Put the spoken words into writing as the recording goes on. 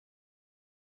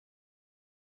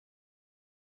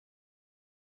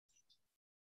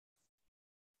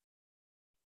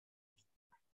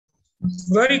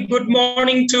Very good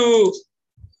morning to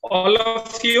all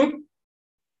of you.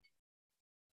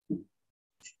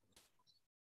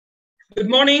 Good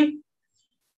morning.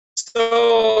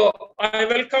 So I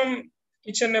welcome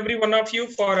each and every one of you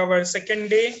for our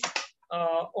second day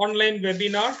online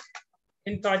webinar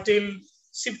entitled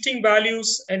Shifting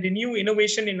Values and New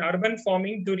Innovation in Urban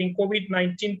Farming During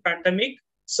COVID-19 Pandemic.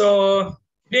 So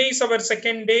today is our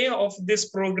second day of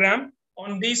this program.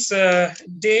 On this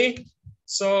day,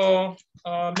 so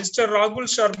Mr. Rahul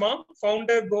Sharma,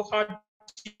 founder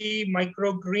Guwahati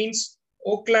Microgreens,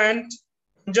 Oakland,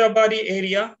 Punjabari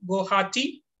area,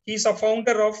 Guwahati. He's a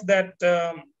founder of that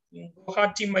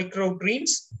Guwahati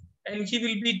Microgreens, and he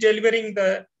will be delivering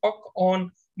the talk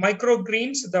on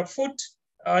microgreens, the food,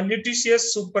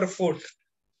 nutritious superfood.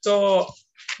 So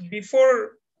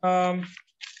before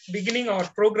beginning our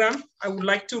program, I would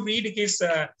like to read his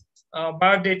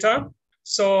biodata.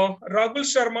 So Rahul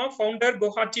Sharma, founder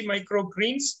Guwahati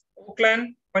Microgreens,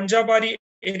 Oakland, Punjabari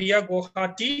area,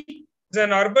 Guwahati, is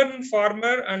an urban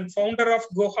farmer and founder of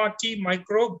Guwahati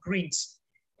Microgreens,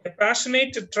 a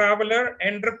passionate traveler,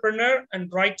 entrepreneur,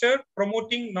 and writer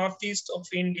promoting Northeast of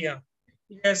India.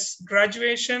 Yes,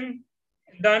 graduation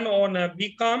done on a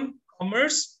BCom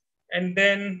Commerce, and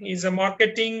then he's a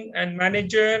marketing and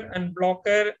manager and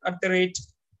blogger at the rate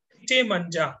Te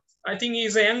Manja. I think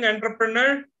he's a young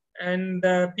entrepreneur, and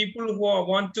people who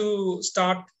want to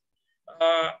start,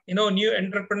 new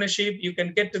entrepreneurship, you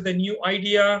can get to the new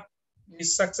idea,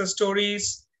 these success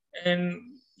stories, and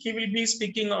he will be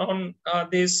speaking on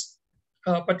this,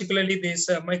 particularly this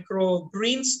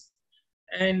microgreens.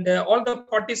 And all the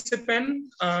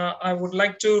participants, I would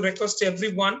like to request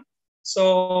everyone.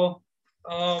 So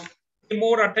pay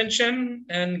more attention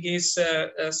and his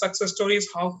success stories,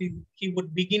 how he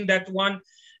would begin that one,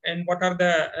 and what are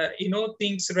the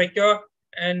things required.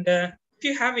 And if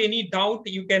you have any doubt,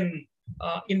 you can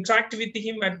interact with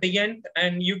him at the end,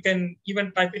 and you can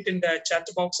even type it in the chat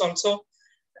box also.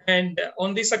 And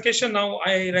on this occasion, now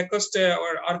I request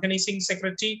our organizing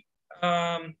secretary.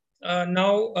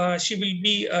 Now she will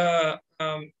be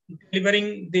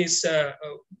delivering this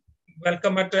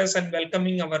welcome address and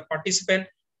welcoming our participant.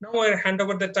 Now I hand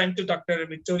over the time to Dr.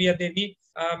 Victoria Devi.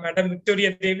 Madam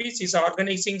Victoria Devi, she is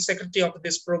organizing secretary of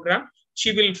this program.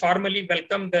 She will formally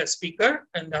welcome the speaker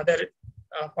and other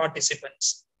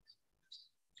participants.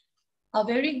 A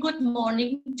very good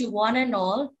morning to one and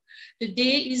all.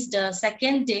 Today is the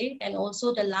second day and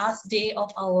also the last day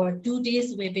of our 2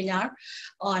 days webinar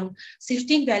on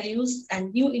shifting values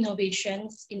and new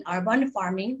innovations in urban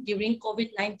farming during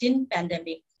COVID-19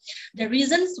 pandemic. The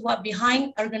reasons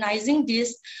behind organizing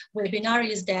this webinar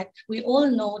is that we all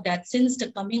know that since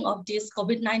the coming of this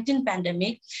COVID-19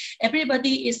 pandemic,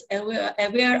 everybody is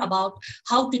aware about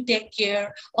how to take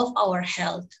care of our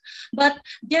health. But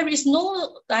there is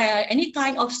no any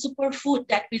kind of superfood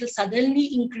that will suddenly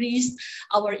increase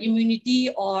our immunity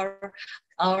or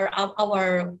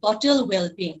our total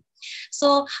well-being.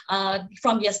 So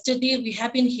from yesterday, we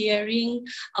have been hearing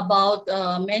about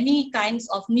many kinds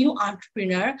of new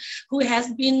entrepreneur who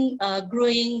has been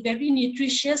growing very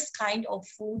nutritious kind of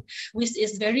food, which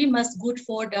is very much good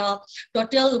for the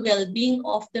total well-being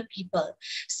of the people.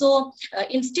 So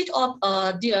instead of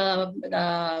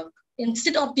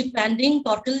depending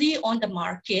totally on the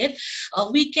market,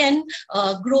 we can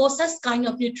grow such kind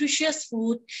of nutritious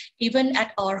food even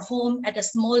at our home at a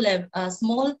small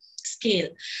scale.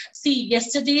 See,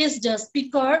 yesterday's the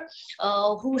speaker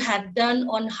who had done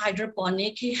on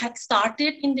hydroponic, he had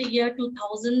started in the year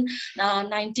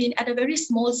 2019 at a very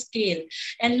small scale,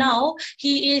 and now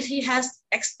he has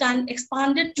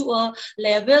expanded to a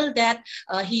level that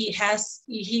he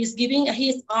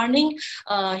is earning.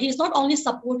 He is not only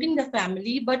supporting the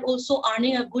family but also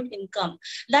earning a good income.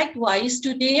 Likewise,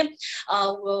 today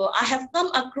I have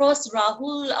come across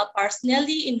Rahul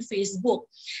personally in Facebook,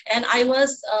 and I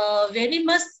was very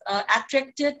much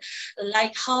attracted,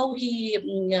 like how he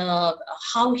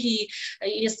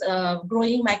is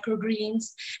growing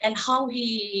microgreens and how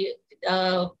he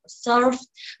serve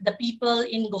the people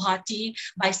in Guwahati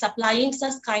by supplying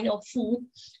such kind of food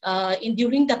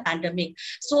during the pandemic.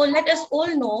 So let us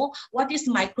all know what is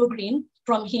microgreen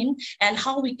from him and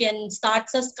how we can start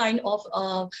such kind of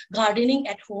gardening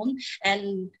at home.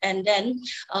 And then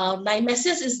my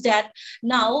message is that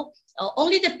now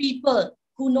only the people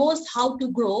who knows how to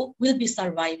grow will be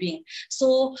surviving.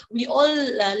 So we all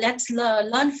let's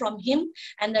learn from him.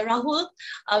 And Rahul,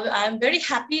 I'm very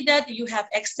happy that you have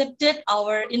accepted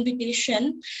our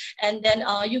invitation. And then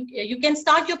you can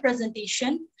start your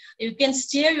presentation. You can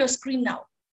share your screen now.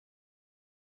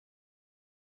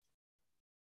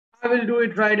 I will do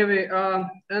it right away.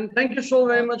 And thank you so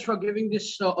very much for giving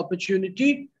this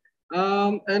opportunity.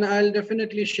 And I'll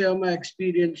definitely share my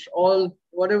experience, all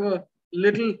whatever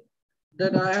little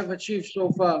that I have achieved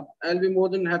so far. I'll be more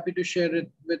than happy to share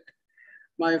it with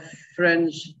my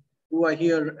friends who are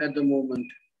here at the moment.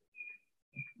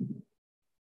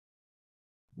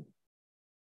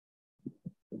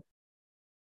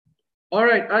 All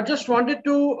right. I just wanted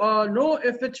to know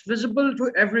if it's visible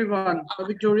to everyone.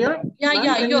 Victoria?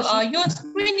 Yeah. Your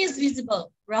screen is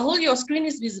visible. Rahul, your screen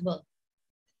is visible.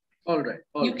 All right.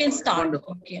 You can start.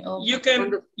 Wonderful. Okay.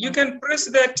 You can press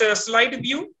that slide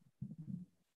view.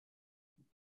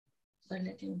 So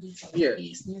let him do it. Yes.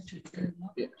 He's new to it.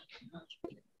 Yes.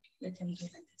 Let him do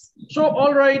like this. So,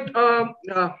 all right.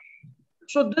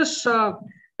 So this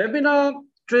webinar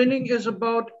training is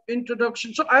about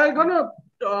introduction. So I'm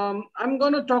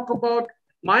gonna talk about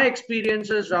my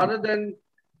experiences rather than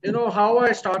how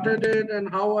I started it and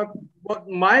what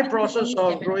my process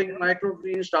of growing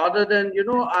microgreens, rather than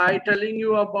I telling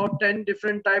you about 10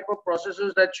 different type of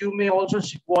processes that you may also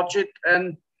watch it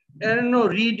and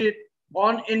read it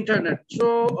on internet.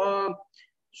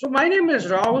 So my name is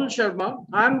Rahul Sharma.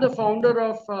 I'm the founder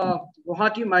of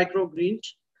Guwahati Microgreens.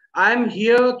 I'm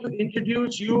here to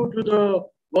introduce you to the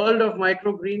world of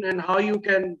microgreen and how you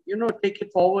can, take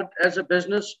it forward as a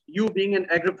business. You being an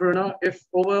agripreneur, if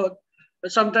over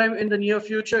sometime in the near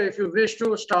future, if you wish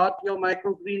to start your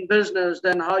microgreen business,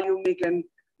 then how you can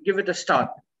give it a start.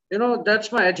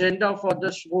 That's my agenda for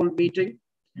this whole meeting.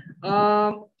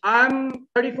 I'm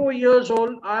 34 years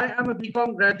old. I am a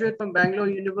BCom graduate from Bangalore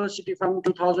University from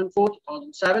 2004,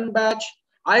 2007 batch.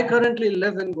 I currently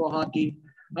live in Guwahati.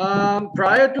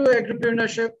 Prior to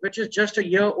entrepreneurship, which is just a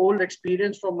year old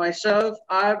experience for myself,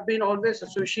 I've been always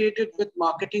associated with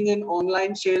marketing and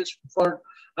online sales for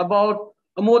about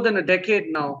more than a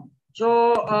decade now.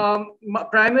 So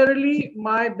primarily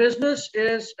my business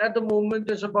is at the moment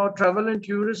is about travel and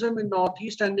tourism in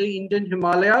Northeast and the Indian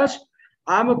Himalayas.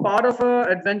 I'm a part of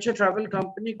an adventure travel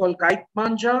company called Kite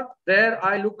Manja, where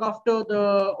I look after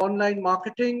the online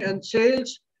marketing and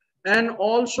sales, and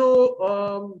also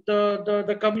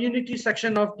the community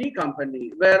section of the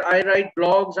company, where I write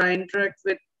blogs, I interact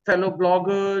with fellow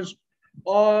bloggers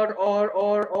or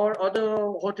other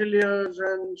hoteliers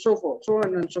and so forth, so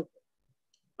on and so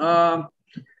forth.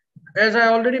 As I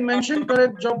already mentioned,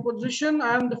 current job position,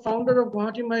 I am the founder of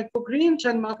Guwahati Microgreens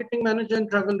and marketing manager and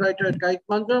travel writer at Kite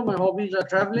Manja. My hobbies are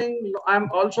traveling.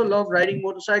 I'm also love riding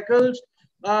motorcycles.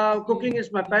 Cooking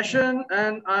is my passion,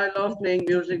 and I love playing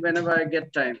music whenever I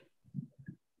get time.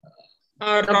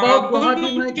 About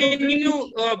Guwahati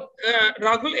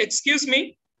Rahul, excuse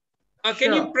me.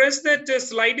 Can you press that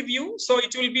slide view so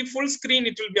it will be full screen?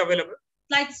 It will be available.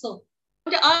 Slideshow.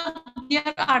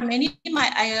 There are many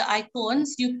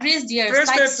icons. You press there. Press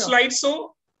that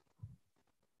slideshow.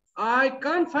 I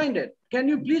can't find it. Can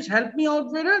you please help me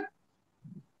out with it?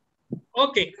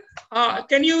 Okay.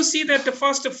 Can you see that the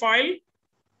first file,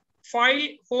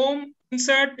 home,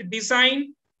 insert,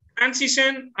 design,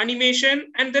 transition,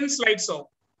 animation, and then slideshow.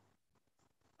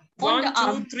 1,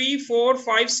 2, 3, 4,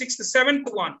 5, 6,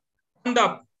 7th one. On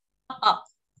the up.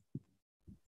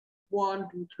 1,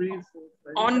 2, 3, 4,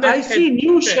 5. On the I see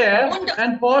new share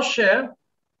and pause share.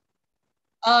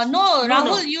 No,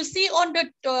 Rahul, you see on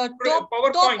the top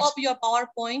of your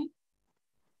PowerPoint.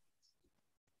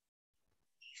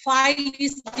 File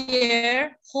is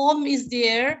there, home is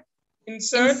there.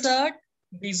 Insert.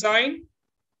 Design.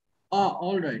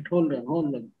 All right. Hold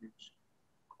on, please.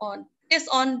 Yes,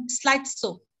 on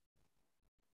slideshow.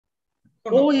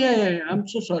 Oh, yeah. I'm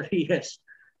so sorry. Yes.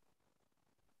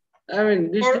 I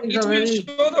mean, these things are very...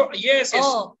 Yes.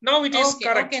 Oh, now it is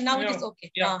correct. Okay, now it is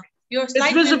okay. Yeah. Your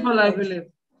slide it's visible, I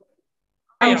believe.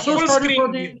 I'm so sorry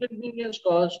for the inconvenience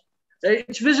caused.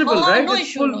 It's visible, right? No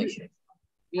issue, no issue.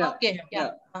 Yeah. Okay,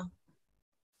 yeah.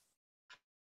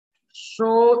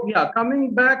 So,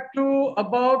 coming back to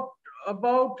about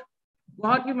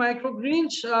Guwahati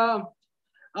Microgreens.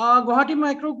 Guwahati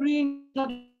Microgreens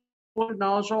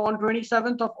now. So on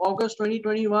 27th of August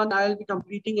 2021, I'll be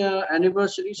completing an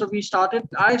anniversary. So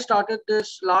I started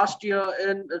this last year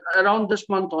in around this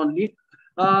month only.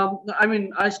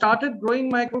 I started growing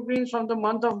microgreens from the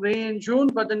month of May and June,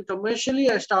 but then commercially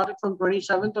I started from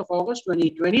 27th of August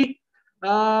 2020.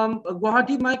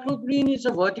 Guwahati Microgreen is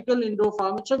a vertical indoor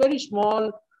farm. It's a very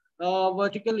small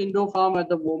vertical indoor farm at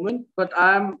the moment, but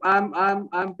I'm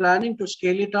planning to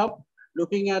scale it up,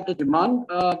 looking at the demand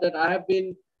that I have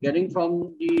been getting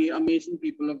from the amazing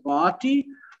people of Guwahati.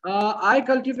 I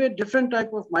cultivate different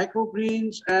type of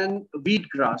microgreens and wheat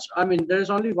grass. I mean, there's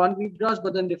only one wheat grass,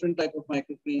 but then different type of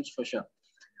microgreens for sure.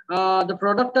 The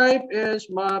product type is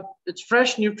it's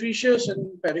fresh, nutritious,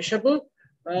 and perishable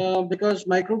because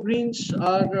microgreens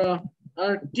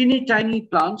are teeny tiny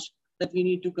plants that we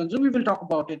need to consume. We will talk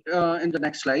about it in the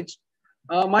next slides.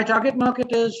 My target market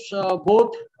is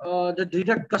both the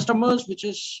direct customers, which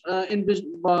is in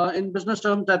business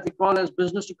terms that we call as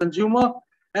business to consumer.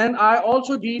 And I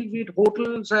also deal with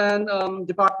hotels and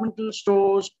departmental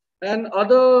stores and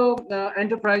other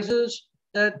enterprises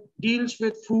that deals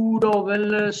with food or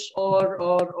wellness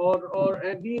or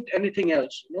be it anything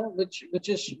else, you know,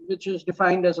 which is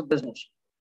defined as a business.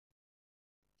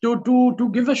 To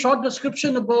give a short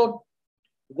description about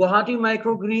Guwahati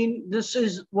microgreen, this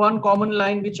is one common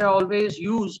line which I always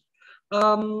use.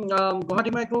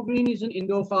 Guwahati microgreen is an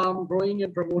indoor farm growing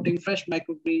and promoting fresh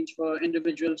microgreens for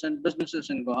individuals and businesses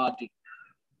in Guwahati.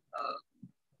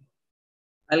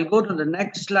 I'll go to the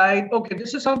next slide. Okay,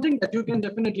 this is something that you can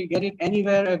definitely get it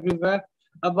anywhere, everywhere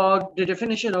about the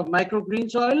definition of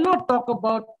microgreens. So I'll not talk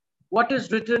about what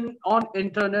is written on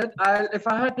internet. If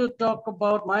I had to talk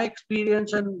about my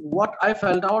experience and what I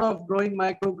felt out of growing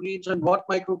microgreens and what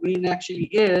microgreen actually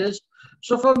is.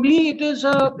 So for me, it is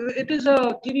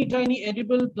a teeny tiny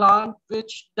edible plant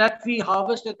that we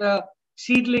harvest at a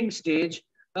seedling stage.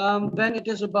 When it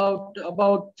is about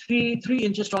 3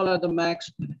 inches tall at the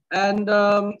max, and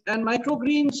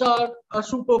microgreens are a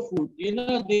superfood. You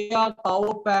know, they are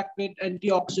power packed with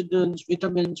antioxidants,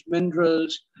 vitamins,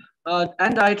 minerals,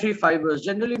 and dietary fibers.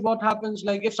 Generally, what happens,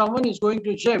 like if someone is going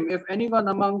to gym, if anyone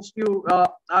amongst you are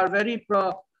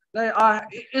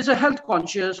is a health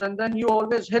conscious, and then you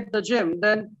always hit the gym,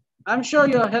 then I'm sure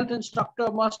your health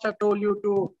instructor must have told you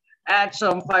to add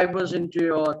some fibers into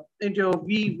your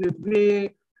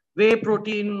whey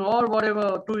protein or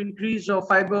whatever to increase your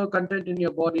fiber content in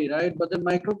your body, right? But the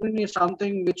microgreen is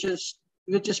something which is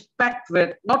packed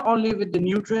with not only with the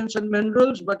nutrients and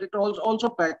minerals, but it also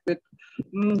packed with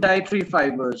dietary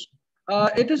fibers.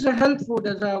 It is a health food,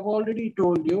 as I've already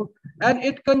told you, and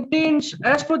it contains,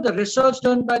 as per the research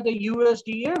done by the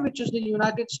USDA, which is the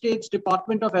United States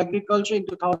Department of Agriculture in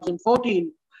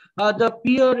 2014, the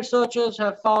peer researchers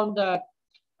have found that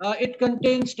it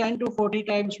contains 10 to 40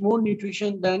 times more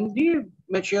nutrition than the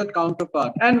matured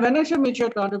counterpart. And when I say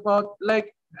matured counterpart,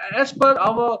 like as per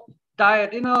our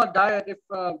diet, in our diet, if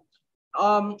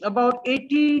about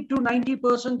 80 to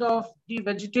 90% of the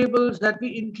vegetables that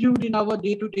we include in our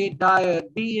day-to-day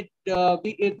diet, be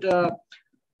it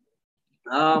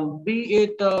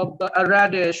a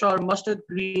radish or mustard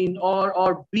green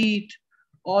or beet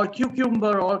or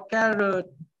cucumber or carrot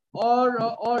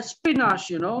or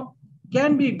spinach, you know,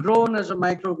 can be grown as a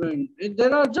microgreen.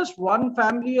 There are just one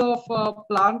family of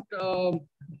plant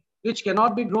which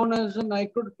cannot be grown as a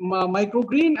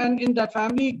microgreen, and in that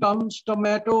family comes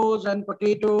tomatoes and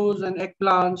potatoes and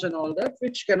eggplants and all that,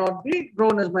 which cannot be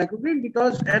grown as microgreen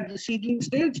because at the seedling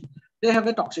stage they have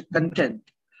a toxic content.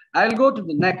 I'll go to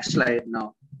the next slide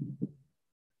now.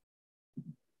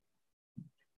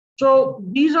 So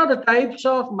these are the types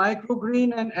of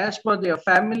microgreen, and as per their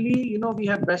family, you know, we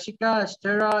have Brassica,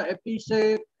 Astera,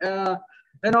 Epice,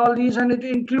 and all these, and it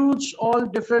includes all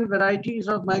different varieties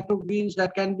of microgreens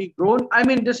that can be grown. I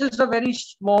mean, this is a very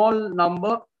small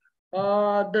number.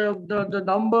 The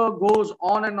number goes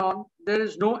on and on. There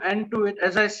is no end to it.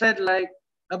 As I said, like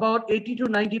about 80 to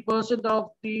 90% of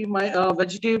the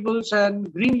vegetables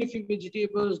and green leafy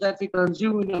vegetables that we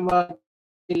consume in our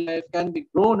life can be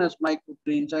grown as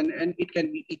microgreens, and it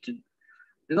can be eaten,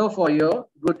 you know, for your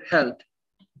good health.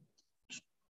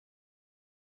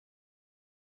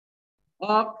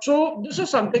 So this is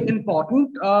something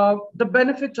important, the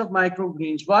benefits of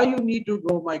microgreens, why you need to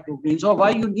grow microgreens or why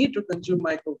you need to consume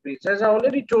microgreens. As I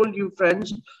already told you,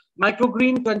 friends,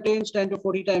 microgreen contains 10 to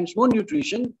 40 times more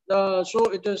nutrition.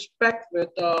 So it is packed with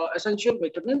essential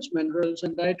vitamins, minerals,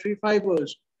 and dietary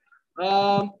fibers.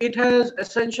 It has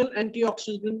essential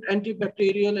antioxidant,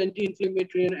 antibacterial,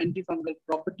 anti-inflammatory, and antifungal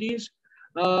properties,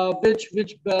 which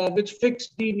fix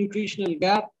the nutritional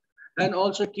gap and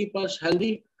also keep us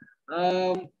healthy.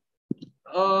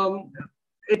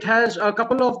 It has a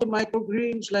couple of the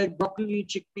microgreens like broccoli,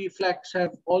 chickpea, flax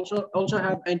have also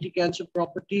have anti-cancer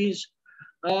properties.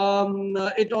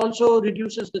 It also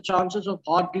reduces the chances of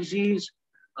heart disease.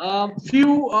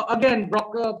 Few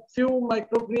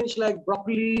microgreens like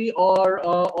broccoli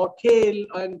or kale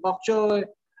and bok choy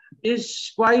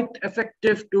is quite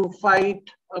effective to fight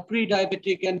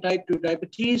pre-diabetic and type 2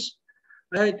 diabetes.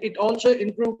 It also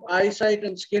improves eyesight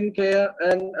and skin care.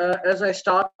 And as I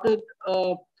started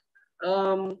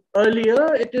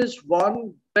earlier, it is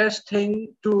one best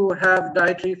thing to have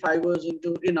dietary fibers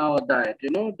in our diet. You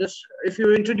know, this if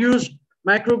you introduce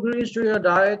microgreens to your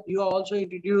diet, you are also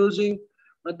introducing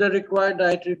the required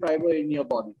dietary fiber in your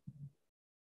body.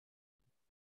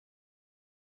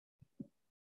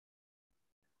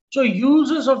 So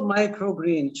uses of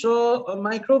microgreen. So a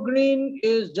microgreen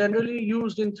is generally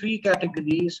used in three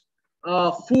categories: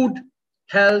 food,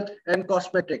 health, and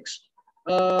cosmetics.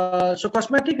 So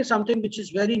cosmetic is something which is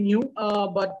very new,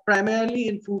 but primarily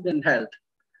in food and health.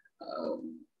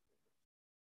 Um,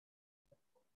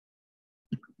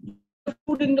 the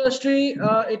food industry,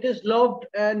 it is loved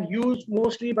and used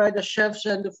mostly by the chefs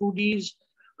and the foodies,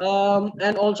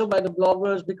 and also by the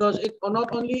bloggers, because it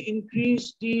not only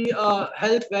increase the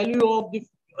health value of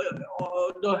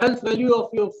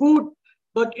your food,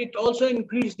 but it also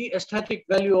increase the aesthetic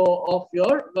value of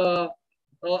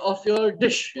your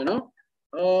dish, you know.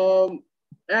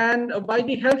 And by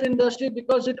the health industry,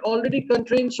 because it already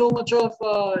contains so much of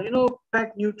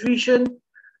packed nutrition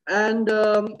and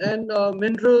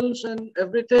minerals and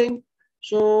everything.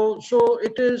 So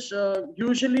it is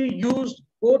usually used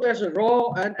both as a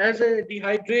raw and as a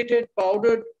dehydrated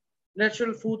powdered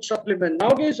natural food supplement.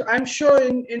 Nowadays, I'm sure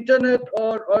in internet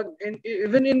or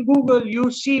even in Google, you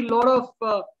see a lot of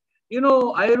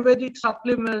Ayurvedic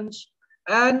supplements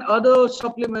and other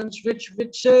supplements which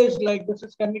says like this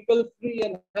is chemical free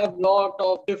and have lot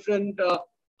of different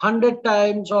 100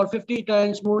 times or 50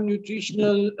 times more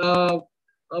nutritional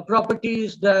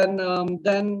properties than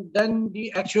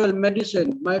the actual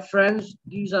medicine. My friends,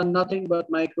 these are nothing but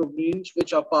microgreens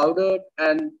which are powdered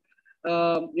and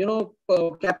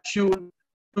capsule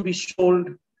to be sold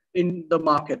in the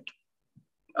market.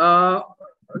 Uh,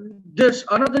 this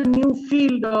another new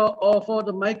field for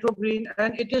the microgreen,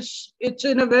 and it's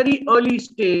in a very early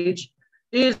stage,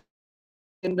 is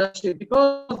industry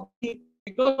because of the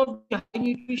high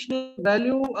nutritional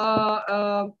value.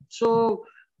 So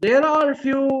there are a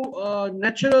few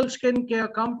natural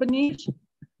skincare companies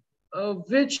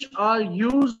which are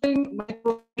using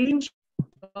microgreens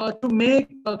to make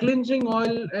cleansing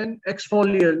oil and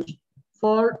exfoliants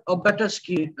for a better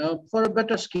skin.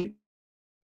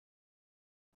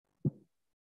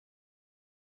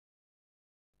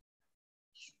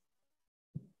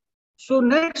 So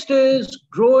next is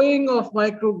growing of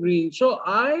microgreens. So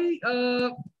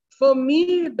for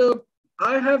me,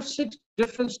 I have 6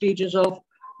 different stages of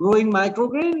growing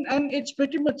microgreen, and it's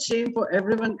pretty much same for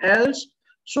everyone else.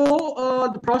 So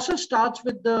the process starts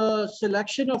with the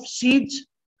selection of seeds,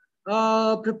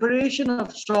 preparation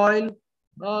of soil,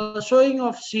 sowing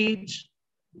of seeds,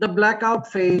 the blackout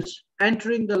phase,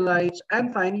 entering the lights,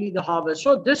 and finally the harvest.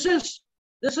 So this is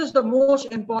the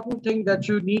most important thing that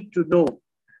you need to know,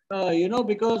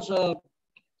 because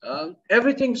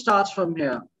everything starts from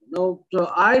here. So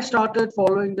I started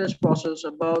following this process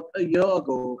about a year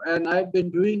ago, and I've been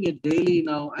doing it daily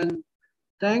now. And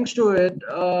thanks to it,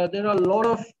 there are a lot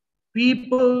of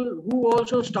people who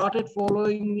also started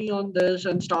following me on this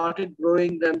and started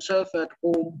growing themselves at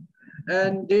home.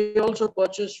 And they also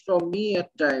purchase from me at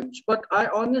times. But I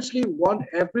honestly want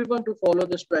everyone to follow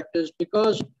this practice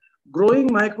because growing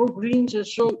microgreens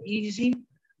is so easy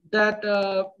that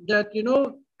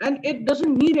and it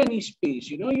doesn't need any space.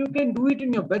 You can do it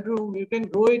in your bedroom, you can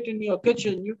grow it in your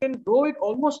kitchen, you can grow it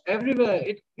almost everywhere.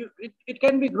 It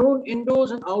can be grown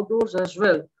indoors and outdoors as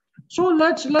well. So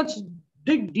let's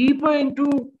dig deeper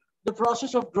into the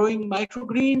process of growing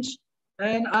microgreens,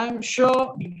 and I'm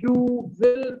sure you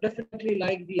will definitely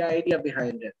like the idea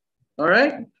behind it. All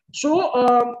right. So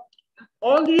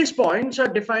all these points are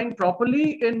defined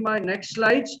properly in my next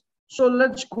slides, so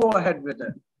let's go ahead with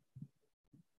it.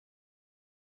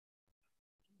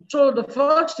 So the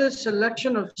first is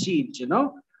selection of seeds.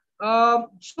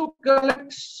 So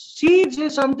seeds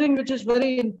is something which is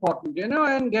very important,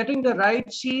 and getting the right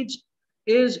seeds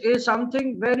is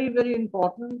something very, very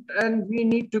important, and we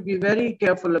need to be very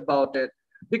careful about it.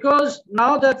 Because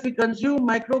now that we consume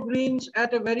microgreens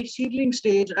at a very seedling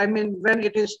stage, I mean, when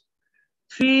it is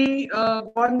 2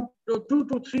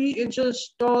 to 3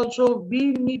 inches tall, so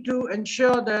we need to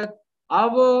ensure that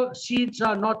our seeds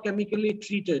are not chemically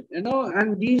treated,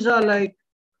 and these are like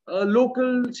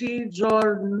local seeds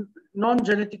or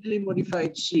non-genetically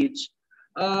modified seeds.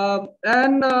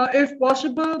 And if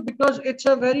possible, because it's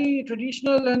a very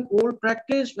traditional and old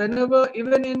practice, whenever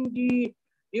even in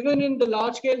the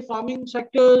large-scale farming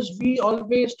sectors, we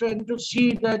always tend to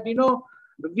see that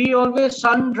we always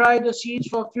sun dry the seeds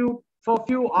for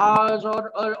few hours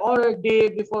or a day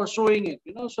before sowing it,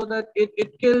 so that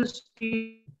it kills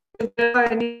if there are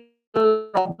any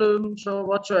problems or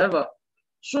whatsoever.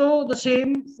 So the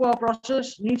same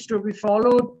process needs to be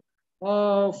followed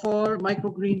for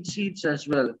microgreen seeds as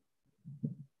well.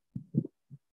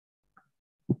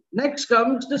 Next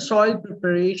comes the soil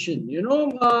preparation.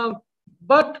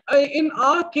 But in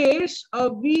our case,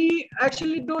 we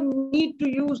actually don't need to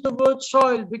use the word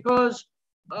soil because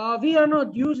we are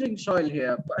not using soil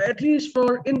here, at least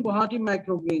for in Guwahati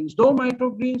microgreens. Though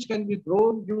microgreens can be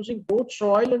grown using both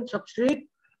soil and substrate,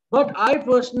 but I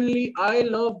personally, I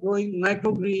love growing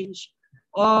microgreens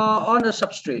on a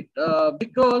substrate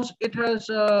because it has,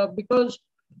 because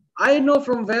I know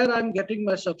from where I'm getting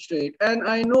my substrate, and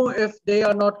I know if they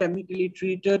are not chemically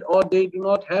treated or they do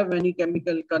not have any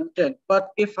chemical content. But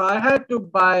if I had to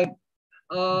buy,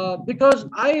 because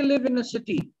I live in a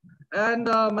city, and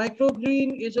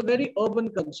microgreen is a very urban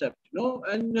concept, you know,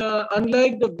 and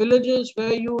unlike the villages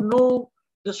where you know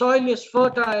the soil is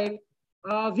fertile,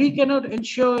 we cannot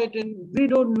ensure it, and we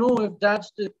don't know if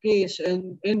that's the case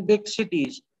in big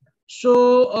cities.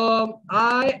 So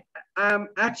I am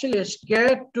actually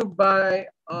scared to buy,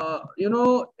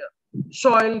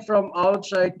 soil from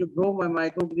outside to grow my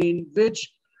microgreen,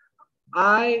 which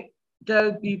I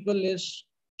tell people is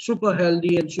super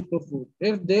healthy and superfood.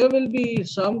 If there will be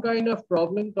some kind of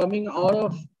problem coming out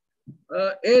of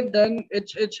it, then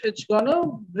it's gonna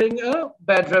bring a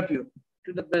bad repute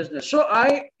to the business. So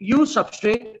I use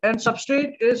substrate, and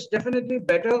substrate is definitely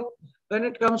better when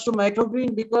it comes to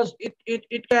microgreen because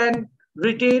it can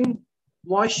retain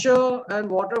moisture and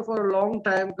water for a long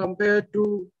time compared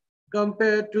to the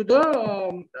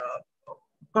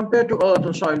compared to earth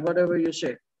or soil, whatever you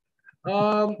say.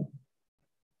 Um,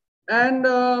 and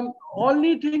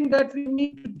only thing that we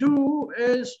need to do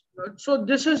is, so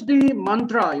this is the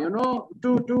mantra, you know,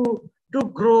 to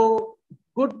grow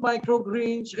good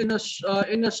microgreens in a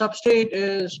substrate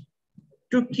is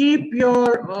to keep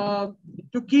your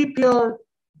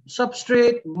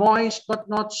substrate moist but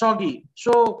not soggy.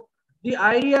 So the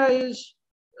idea is,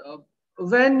 uh,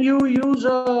 when you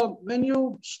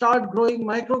start growing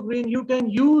microgreen, you can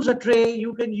use a tray,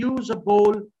 you can use a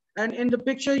bowl, and in the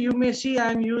picture you may see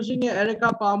I'm using a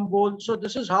Erica palm bowl. So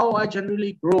this is how I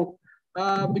generally grow,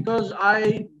 because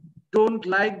I don't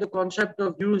like the concept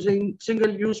of using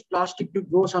single-use plastic to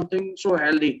grow something so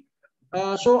healthy.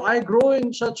 So I grow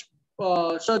in such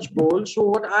bowls. So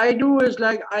what I do is,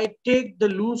 like, I take the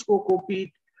loose cocoa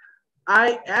peat,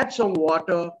 I add some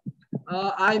water,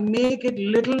 I make it a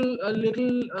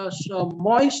little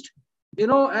moist, you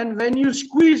know, and when you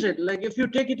squeeze it, like if you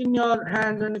take it in your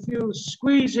hand and if you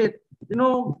squeeze it, you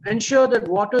know, ensure that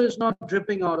water is not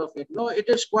dripping out of it. No, it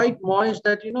is quite moist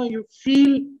that, you know, you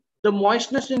feel the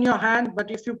moistness in your hand, but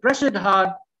if you press it hard,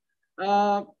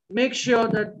 make sure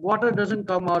that water doesn't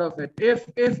come out of it.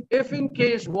 If in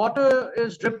case water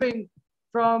is dripping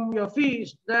from your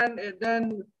feet,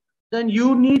 then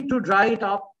you need to dry it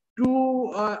up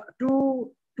to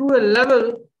a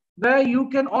level where you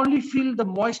can only feel the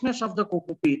moistness of the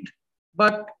cocoa peat,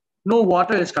 but no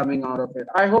water is coming out of it.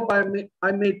 I hope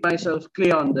I made myself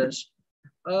clear on this.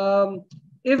 Um,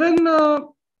 even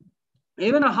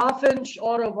even a half inch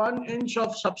or a 1 inch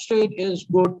of substrate is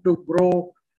good to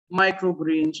grow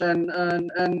microgreens,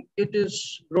 and it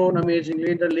is grown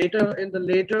amazingly. In the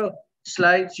later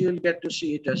slides, you'll get to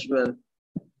see it as well.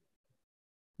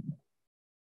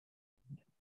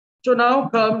 So now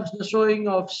comes the sowing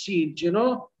of seeds. You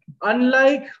know,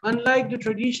 unlike the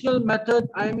traditional method,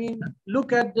 I mean,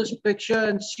 look at this picture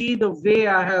and see the way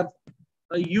I have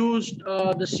used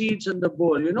the seeds in the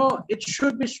bowl. You know, it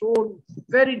should be sown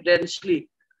very densely,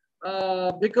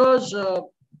 because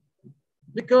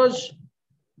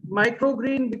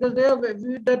microgreen, because they are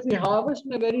that we harvest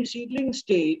in a very seedling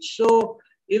stage. So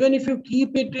even if you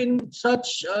keep it in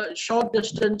such short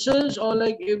distances, or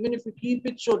like even if you keep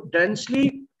it so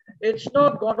densely, it's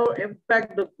not going to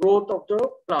impact the growth of the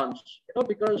plants, you know,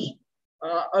 because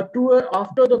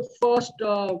after the first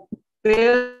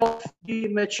pair of the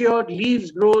matured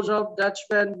leaves grows up, that's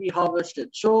when we harvest it.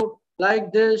 So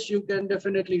like this, you can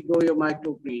definitely grow your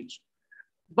microgreens,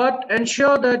 but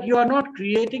ensure that you are not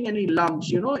creating any lumps.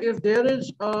 You know, if there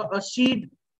is a seed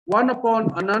one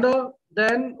upon another,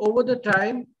 then over the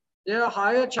time, there are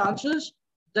higher chances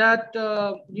that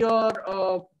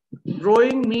your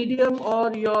growing medium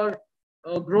or your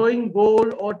growing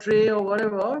bowl or tray or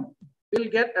whatever will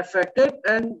get affected,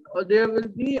 and there will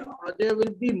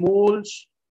be molds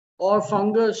or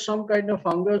fungus, some kind of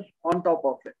fungus on top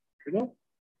of it, you know.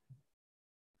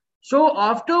 So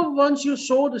after once you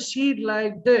sow the seed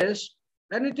like this,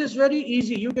 and it is very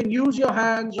easy. You can use your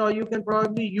hands, or you can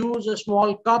probably use a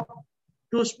small cup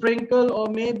to sprinkle, or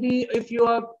maybe if you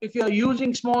are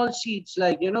using small seeds,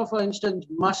 like, you know, for instance,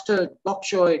 mustard, bok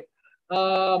choy,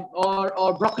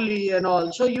 or broccoli and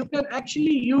all. So you can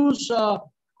actually use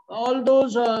all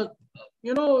those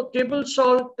table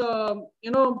salt,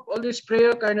 all this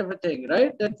sprayer kind of a thing,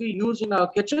 right? That we use in our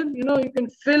kitchen. You know, you can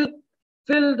fill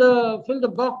fill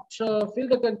the box, fill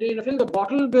the container, fill the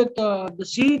bottle with the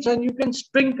seeds, and you can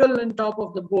sprinkle on top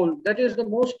of the bowl. That is the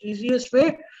most easiest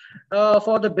way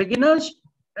for the beginners.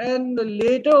 And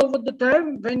later, over the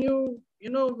time, when you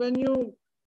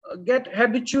get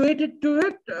habituated to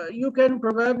it, you can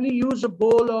probably use a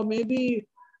bowl, or maybe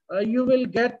you will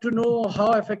get to know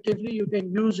how effectively you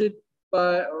can use it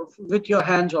with your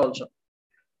hands also.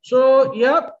 So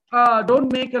yeah,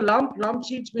 don't make a lump. Lump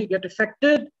seeds may get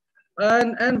affected,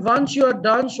 and once you are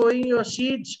done sowing your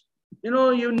seeds,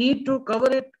 you need to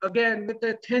cover it again with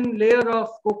a thin layer of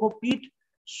cocoa peat,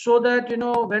 so that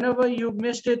whenever you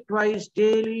mist it twice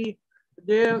daily,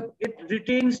 there it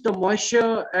retains the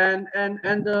moisture, and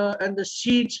the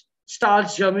seeds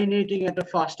starts germinating at a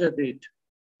faster rate.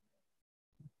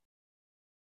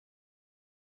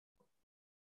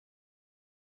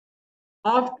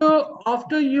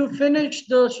 After you finish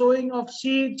the sowing of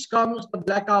seeds comes the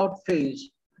blackout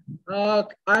phase.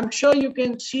 I'm sure you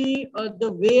can see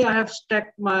the way I have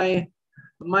stacked my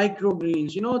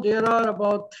microgreens. There are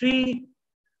about three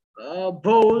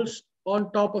bowls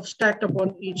on top of stacked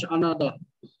upon each another.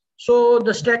 So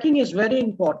the stacking is very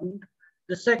important.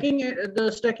 The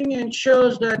stacking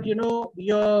ensures that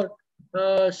your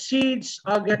seeds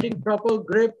are getting proper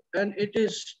grip, and it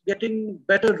is getting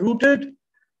better rooted.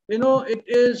 It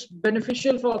is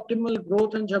beneficial for optimal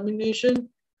growth and germination,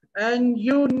 and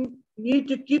you need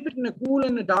to keep it in a cool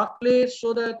and a dark place,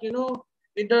 so that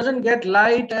it doesn't get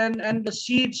light, and the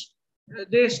seeds,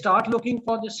 they start looking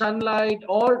for the sunlight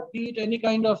or be it any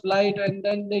kind of light, and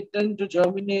then they tend to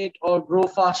germinate or grow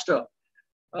faster.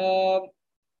 uh,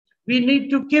 we need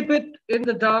to keep it in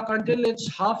the dark until it's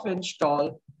half-inch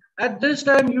tall. At this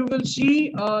time, you will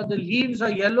see the leaves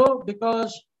are yellow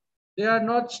because they are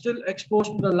not still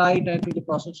exposed to the light and to the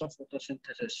process of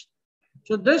photosynthesis.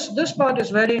 So this part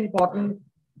is very important,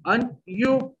 and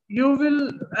you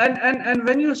will, and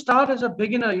when you start as a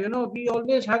beginner, we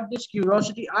always have this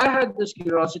curiosity. I had this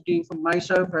curiosity for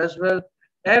myself as well.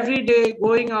 Every day,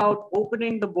 going out,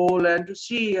 opening the bowl, and to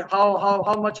see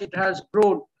how much it has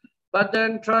grown. But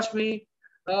then, trust me,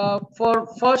 for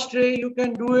first day you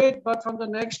can do it, but from the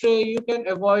next day you can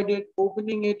avoid it.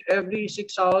 Opening it every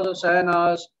 6 hours or 7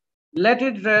 hours, let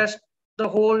it rest the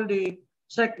whole day.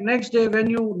 Next day, when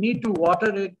you need to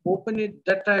water it, open it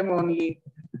that time only.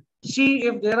 See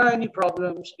if there are any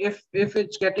problems, if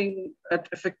it's getting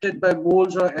affected by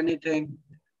molds or anything.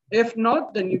 If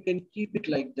not, then you can keep it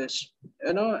like this,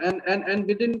 and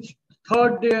within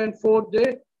third day and fourth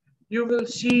day, you will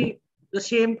see the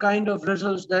same kind of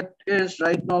results that is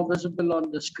right now visible on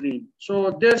the screen.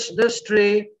 So this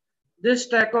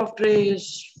stack of tray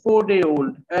is 4 day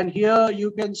old, and here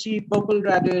you can see purple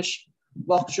radish,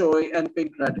 bok choy, and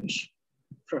pink radish.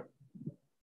 Sure.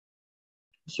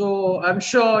 So I'm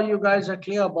sure you guys are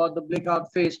clear about the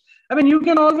breakout phase. I mean, you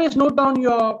can always note down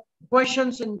your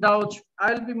questions and doubts.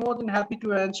 I'll be more than happy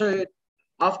to answer it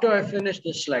after I finish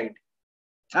this slide.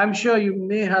 I'm sure you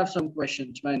may have some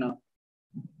questions by now.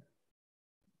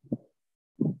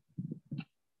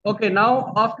 Okay,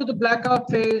 now after the blackout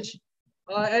phase,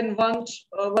 and once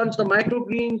the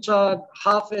microgreens are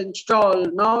half-inch tall,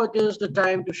 now it is the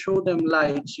time to show them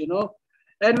lights.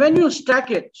 And when you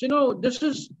stack it, this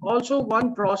is also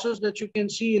one process that you can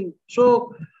see in.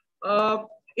 So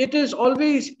it is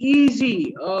always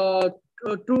easy to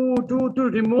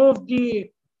remove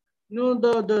the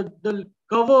the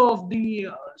cover of the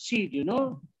seed.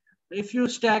 If you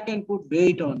stack and put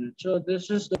weight on it. So this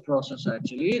is the process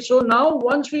actually. So now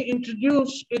once we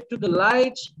introduce it to the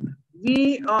lights,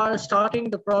 we are starting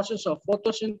the process of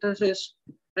photosynthesis.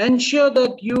 Ensure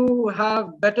that you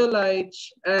have better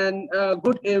lights and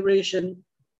good aeration.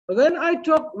 When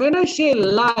I say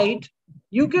light,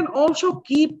 you can also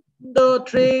keep the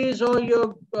trays or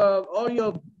your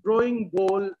growing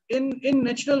bowl in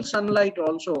natural sunlight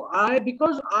also.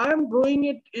 Because I am growing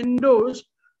it indoors,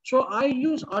 so I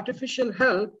use artificial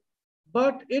help,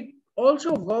 but it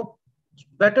also works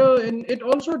better it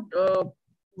also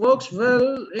works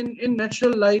well in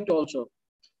natural light also.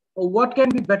 What can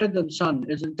be better than sun,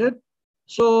 isn't it?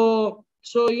 So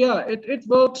yeah, it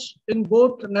works in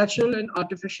both natural and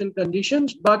artificial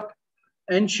conditions, but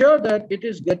ensure that it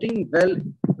is getting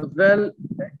well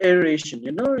aeration.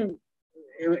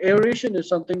 Aeration is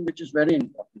something which is very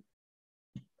important.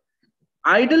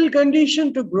 Ideal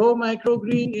condition to grow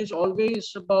microgreen is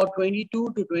always about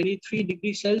 22 to 23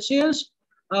 degrees Celsius.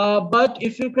 But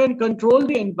if you can control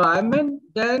the environment,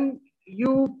 then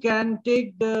you can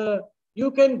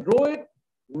grow it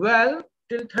well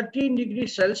till 13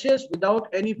 degrees Celsius without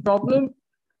any problem.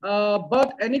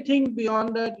 But anything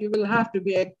beyond that, you will have to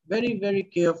be very, very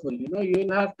careful. You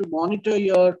will have to monitor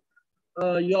your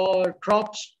your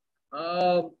crops.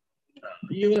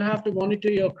 You will have to monitor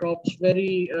your crops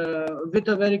with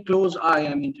a very close eye.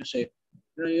 I mean to say,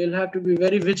 you'll have to be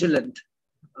very vigilant.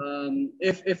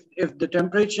 If the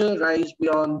temperature rise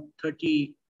beyond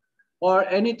 30 or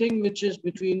anything which is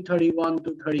between 31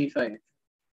 to 35,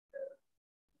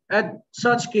 at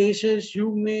such cases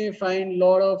you may find a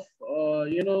lot of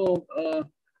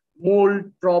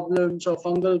mold problems or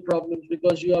fungal problems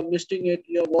because you are misting it,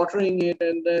 you're watering it,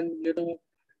 and then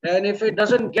and if it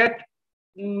doesn't get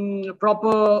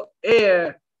proper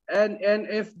air, and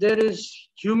if there is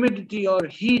humidity or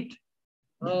heat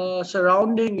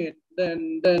surrounding it,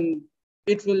 then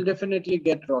it will definitely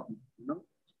get rotten.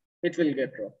 It will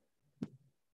get rotten.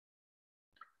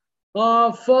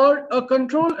 For a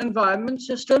control environment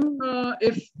system,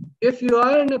 if you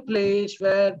are in a place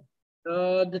where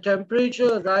the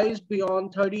temperature rise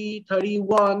beyond 30,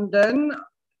 31, then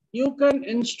you can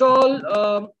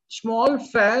install small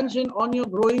fans on your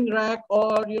growing rack,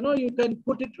 or you can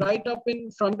put it right up in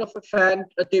front of a fan.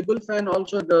 A table fan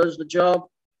also does the job.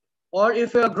 Or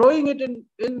if you are growing it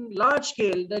in large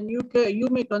scale, then you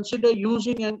may consider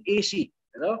using an AC,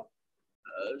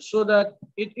 so that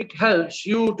it helps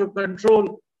you to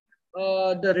control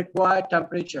the required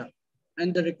temperature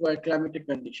and the required climatic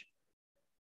condition.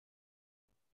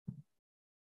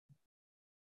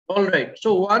 All right.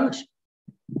 So once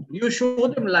you show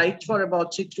them lights for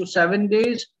about 6 to 7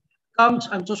 days, I'm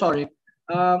so sorry,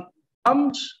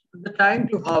 comes the time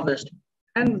to harvest.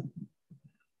 And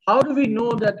how do we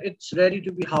know that it's ready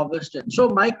to be harvested? So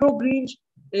microgreens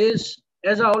is,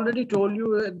 as I already told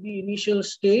you at the initial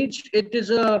stage, it is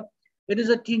a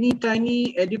teeny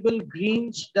tiny edible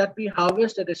greens that we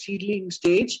harvest at a seedling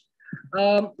stage.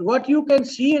 What you can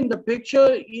see in the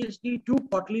picture is the two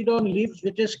cotyledon leaves,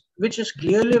 which is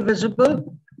clearly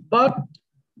visible, but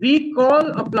we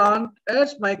call a plant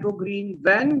as microgreen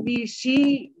when we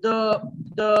see the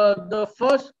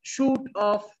first shoot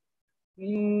of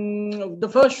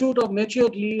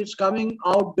matured leaves coming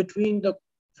out between the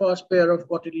first pair of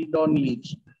cotyledon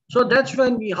leaves. So that's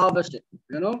when we harvest it,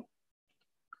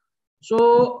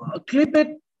 So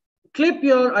cut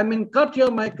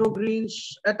your microgreens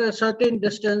at a certain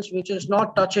distance, which is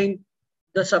not touching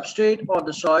the substrate or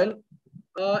the soil.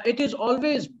 It is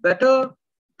always better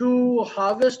to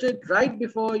harvest it right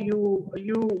before you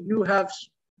have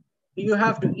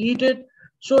to eat it.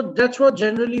 So that's what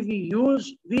generally we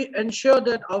use. We ensure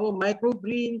that our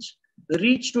microgreens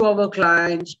reach to our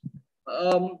clients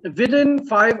within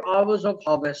 5 hours of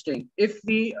harvesting.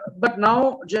 But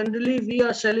now generally we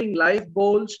are selling live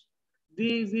bowls.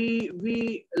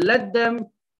 We let them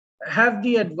have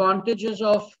the advantages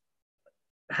of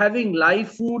having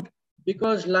live food,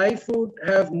 because live food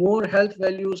have more health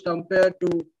values compared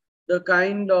to the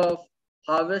kind of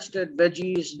harvested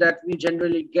veggies that we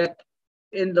generally get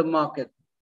in the market.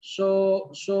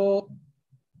 So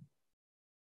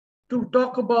to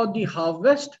talk about the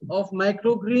harvest of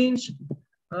microgreens,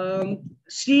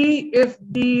 see if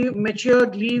the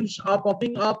matured leaves are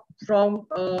popping up from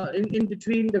in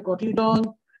between the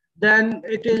cotyledon, then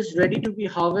it is ready to be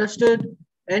harvested.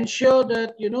 Ensure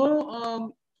that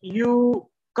you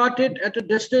cut it at a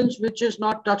distance which is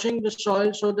not touching the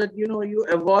soil, so that you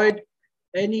avoid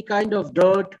any kind of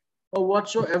dirt or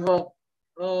whatsoever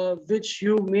which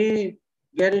you may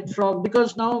get it from,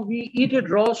 because now we eat it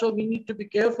raw, so we need to be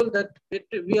careful that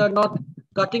we are not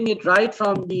cutting it right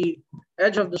from the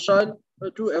edge of the soil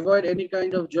to avoid any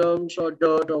kind of germs or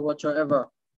dirt or whatsoever.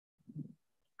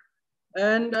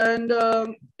 And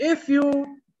if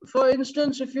you, for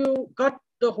instance, if you cut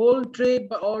the whole tray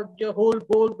or the whole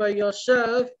bowl by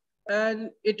yourself, and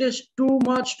it is too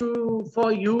much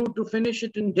for you to finish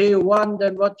it in day one,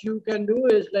 then what you can do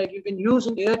is, like, you can use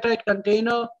an airtight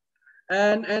container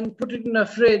and put it in a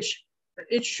fridge.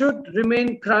 It should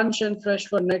remain crunch and fresh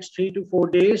for next 3 to 4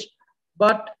 days,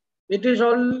 but it is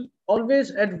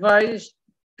always advised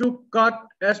to cut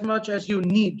as much as you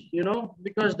need,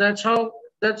 because that's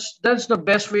the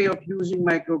best way of using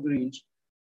microgreens.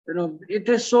 It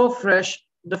is so fresh,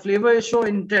 the flavor is so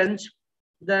intense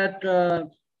that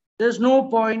there's no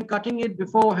point cutting it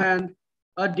beforehand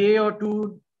a day or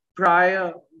two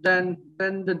prior than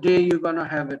the day you're gonna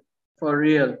have it for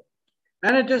real.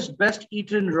 And it is best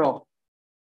eaten raw.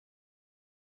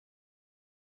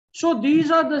 So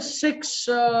these are the 6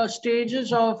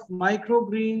 stages of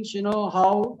microgreens.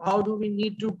 How do we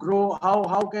need to grow?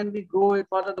 How can we grow it?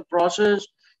 What are the process?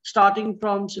 Starting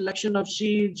from selection of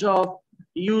seeds, of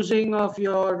using of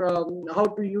your how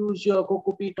to use your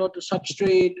coco peat or to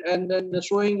substrate, and then the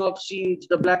sowing of seeds,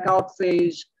 the blackout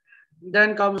phase.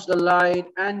 Then comes the light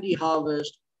and the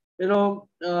harvest.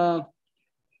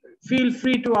 feel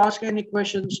free to ask any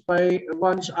questions by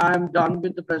once I'm done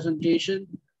with the presentation.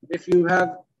 If you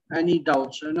have any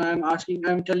doubts, and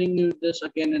I'm telling you this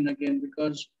again and again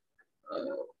because.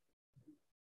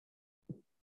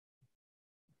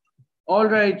 All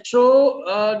right.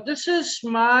 So this is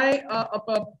my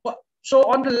so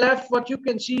on the left, what you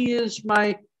can see is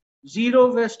my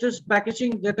zero wastage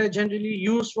packaging that I generally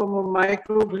use for my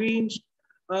microgreens.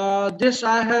 This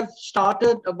I have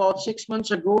started about 6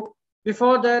 months ago.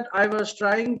 Before that, I was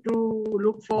trying to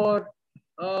look for.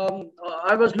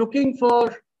 I was looking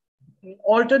for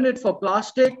alternate for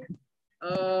plastic.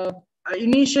 Uh,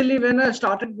 Initially, when I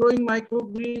started growing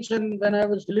microgreens and when I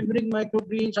was delivering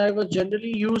microgreens, I was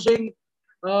generally using,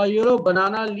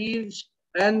 banana leaves,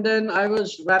 and then I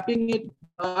was wrapping it.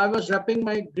 I was wrapping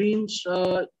my greens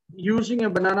using a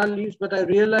banana leaves, but I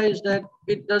realized that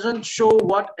it doesn't show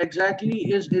what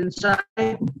exactly is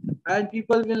inside, and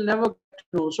people will never get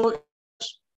to know. So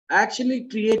it's actually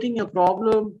creating a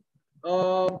problem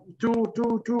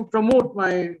to promote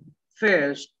my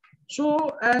fairs.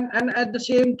 So, and at the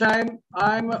same time,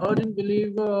 I'm an ardent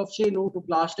believer of say no to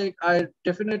plastic. I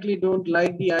definitely don't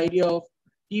like the idea of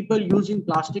people using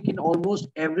plastic in almost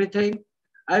everything.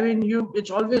 I mean, it's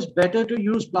always better to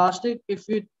use plastic if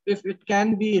it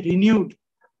can be renewed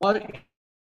or it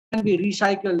can be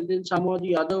recycled in some or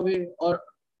the other way, or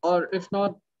if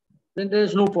not, then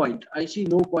there's no point. I see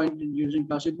no point in using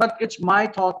plastic. But it's my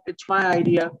thought, it's my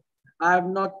idea.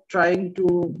 I'm not trying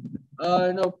to,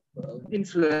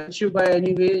 influence you by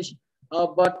any ways.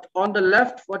 But on the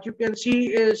left, what you can see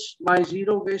is my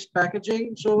zero waste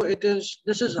packaging. So it is.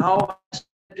 This is how I sell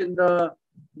it in the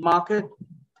market.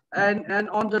 And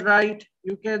on the right,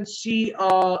 you can see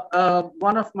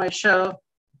one of my shelf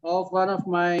of one of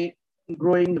my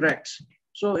growing Rex.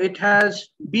 So it has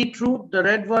beetroot. The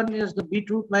red one is the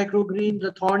beetroot microgreen.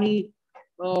 The thorny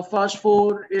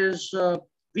phosphor is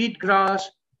wheatgrass.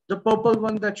 The purple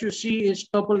one that you see is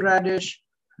purple radish.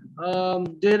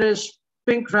 There is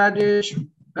pink radish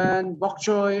and bok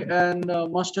choy and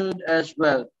mustard as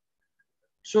well.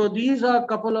 So these are a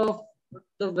couple of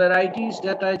the varieties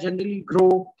that I generally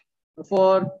grow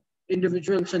for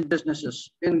individuals and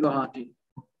businesses in Guwahati.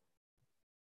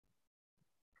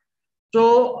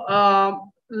 So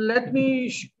let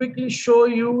me quickly show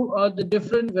you the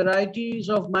different varieties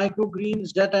of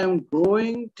microgreens that I'm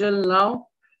growing till now.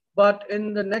 But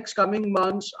in the next coming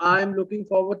months, I'm looking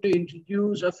forward to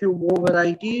introduce a few more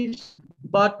varieties.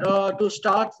 But to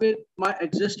start with my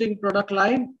existing product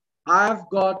line, I've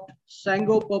got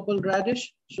Sango purple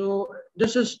radish. So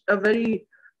this is a very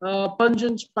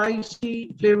pungent,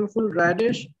 spicy, flavorful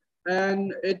radish,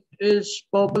 and it is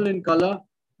purple in color.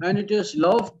 And it is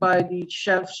loved by the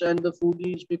chefs and the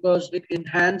foodies because it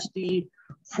enhances the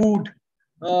food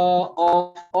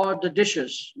of or the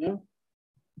dishes. You know?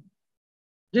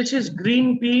 This is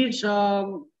green peas.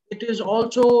 It is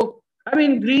also, I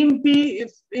mean, green pea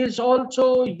is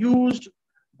also used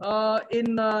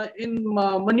in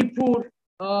Manipur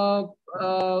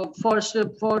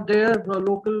for their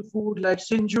local food like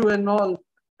sinju and all.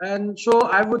 And so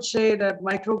I would say that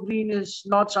microgreen is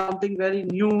not something very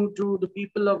new to the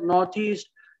people of Northeast.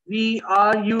 We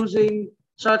are using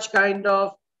such kind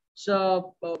of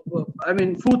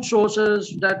food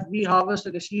sources that we harvest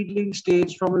at a seedling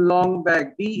stage from a long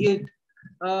back, be it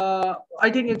I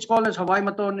think it's called as Hawaii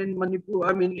Maton in Manipur,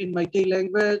 I mean, in Meitei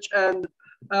language. And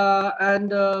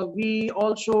we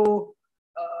also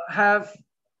have,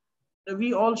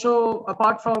 we also,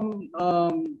 apart from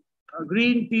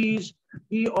green peas,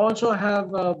 we also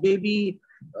have baby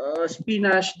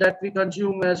spinach that we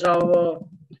consume as our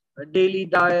daily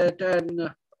diet, and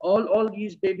all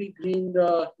these baby green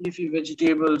leafy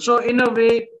vegetables. So in a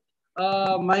way,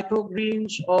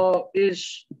 microgreens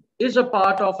is a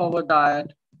part of our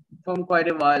diet from quite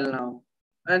a while now,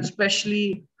 and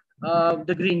especially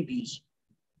the green peas.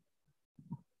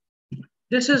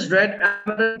 This is red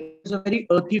amaranth. It's a very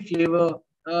earthy flavor.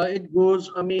 It goes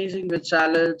amazing with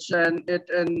salads, and it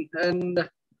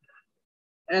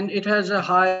has a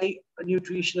high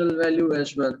nutritional value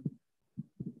as well.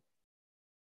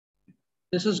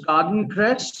 This is garden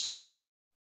cress,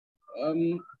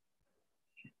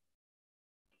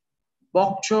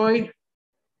 bok choy,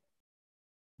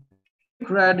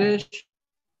 radish.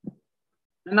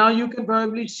 And now you can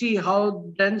probably see how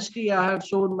densely I have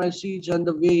sown my seeds and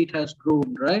the way it has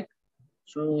grown, right?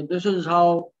 So this is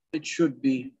how it should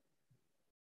be.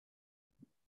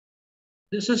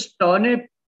 This is turnip.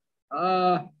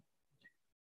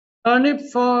 Turnip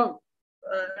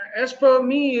as per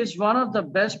me, is one of the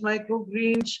best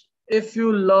microgreens if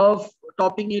you love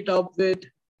topping it up with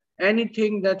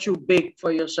anything that you bake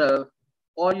for yourself.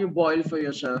 or you boil for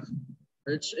yourself.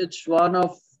 It's one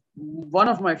of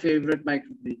my favorite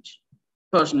microgreens,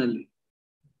 personally.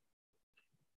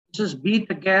 This is beet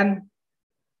again.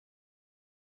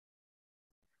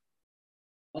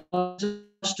 You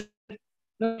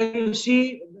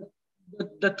see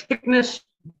the thickness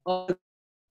of the,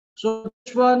 so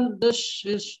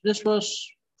this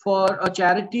was for a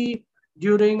charity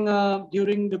during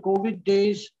the COVID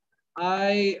days.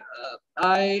 I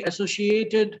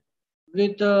associated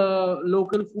with a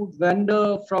local food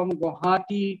vendor from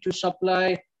Guwahati to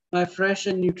supply my fresh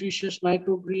and nutritious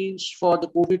microgreens for the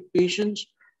COVID patients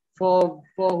for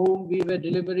whom we were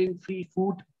delivering free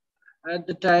food at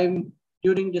the time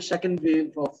during the second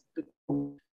wave of the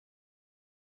COVID.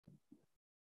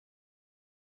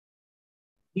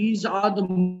 These are the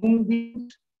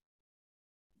moonbeams,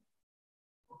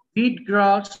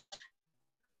 wheatgrass.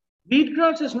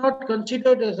 Wheatgrass is not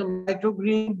considered as a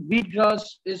microgreen.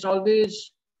 Wheatgrass is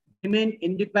always remain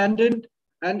independent,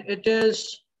 and it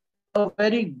is a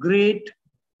very great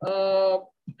uh,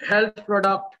 health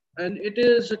product. And it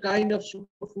is a kind of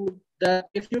superfood that,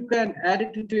 if you can add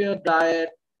it into your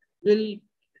diet, will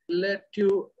let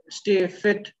you stay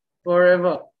fit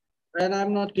forever. And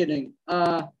I'm not kidding.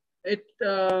 It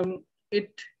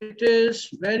it is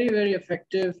very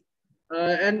effective,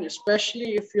 and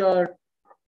especially if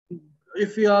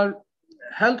you are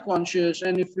health conscious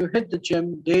and if you hit the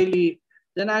gym daily,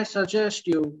 then I suggest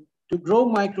you to grow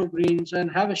microgreens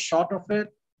and have a shot of it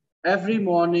every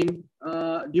morning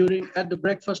during at the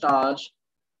breakfast hours,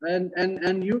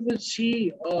 and you will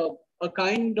see a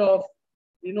kind of,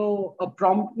 a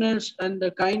promptness and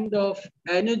a kind of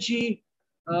energy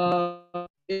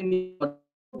in your body,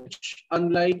 which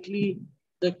unlikely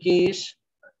the case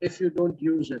if you don't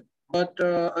use it. But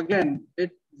again,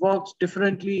 it works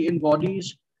differently in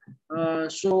bodies.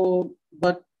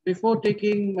 But before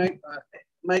taking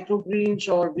microgreens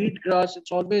or wheatgrass,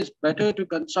 it's always better to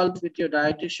consult with your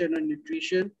dietitian and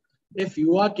nutrition if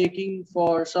you are taking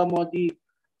for some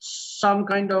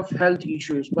kind of health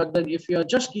issues. But then if you're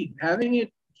just keep having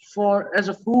it for as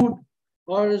a food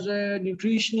or as a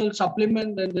nutritional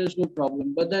supplement, then there's no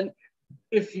problem. But then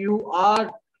if you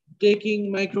are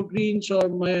taking microgreens or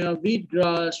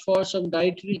wheatgrass for some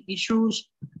dietary issues,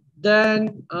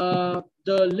 then the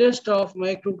list of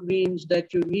microgreens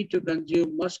that you need to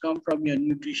consume must come from your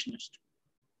nutritionist.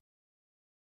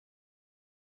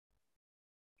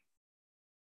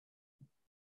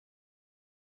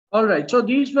 All right, so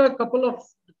these were a couple of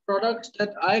products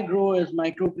that I grow as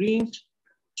microgreens.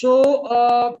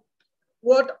 So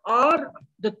what are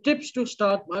the tips to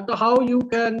start, how you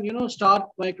can, start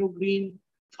microgreen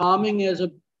farming as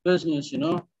a business,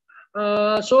 so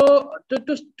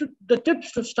the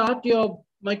tips to start your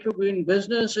microgreen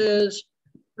business is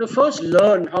to first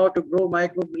learn how to grow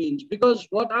microgreens, because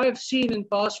what I've seen in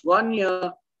past 1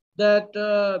 year that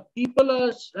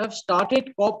people have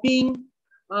started copying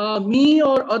me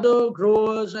or other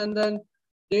growers, and then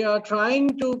they are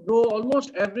trying to grow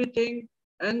almost everything,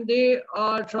 and they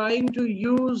are trying to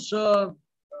use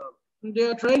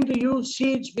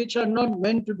seeds which are not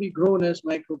meant to be grown as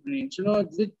microgreens.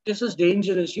 This is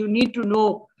dangerous. You need to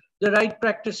know the right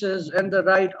practices and the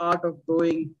right art of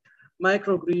growing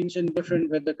microgreens in different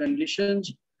weather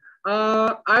conditions.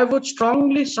 I would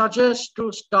strongly suggest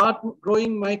to start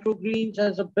growing microgreens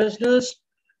as a business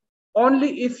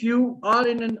only if you are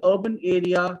in an urban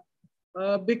area,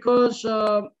 because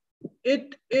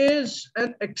it is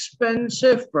an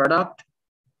expensive product,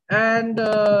 and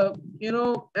in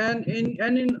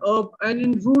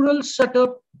rural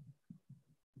setup,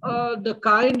 the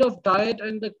kind of diet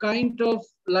and the kind of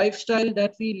lifestyle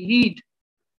that we lead,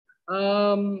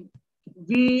 um,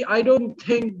 I don't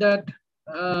think that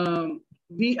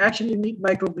we actually need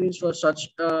microgreens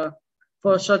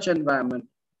for such environment,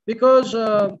 because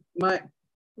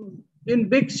in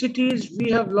big cities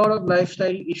we have a lot of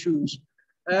lifestyle issues,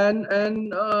 and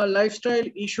lifestyle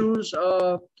issues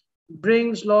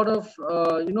brings a lot of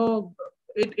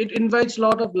it invites a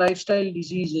lot of lifestyle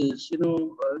diseases,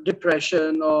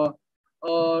 depression or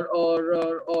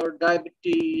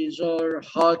diabetes or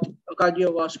heart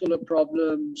cardiovascular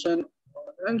problems, and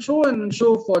so on and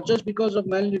so forth, just because of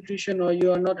malnutrition, or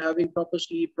you are not having proper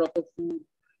sleep, proper food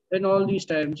in all these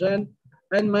times. And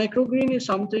microgreen is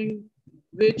something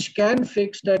which can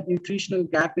fix that nutritional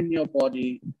gap in your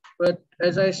body. But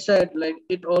as I said, like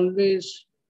it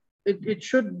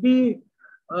should be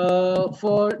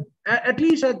for at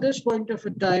least at this point of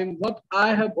a time, what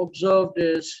I have observed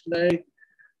is like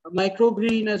a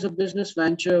microgreen as a business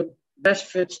venture best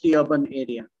fits the urban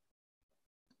area.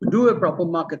 Do a proper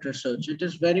market research. It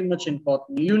is very much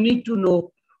important. You need to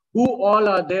know who all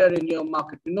are there in your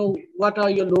market. You know, what are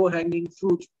your low-hanging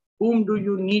fruits? Whom do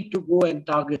you need to go and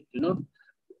target? You know,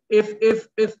 if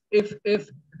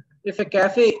a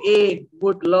cafe A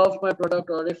would love my product,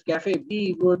 or if cafe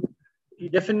B would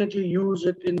definitely use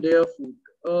it in their food,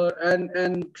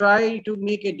 and try to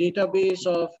make a database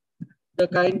of the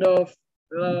kind of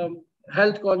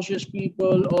health conscious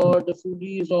people, or the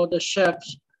foodies, or the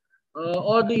chefs,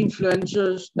 or the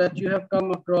influencers that you have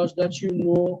come across, that you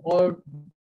know, or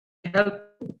may help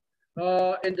you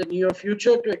in the near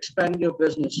future to expand your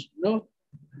business. You know,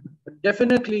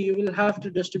 definitely you will have to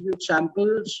distribute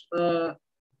samples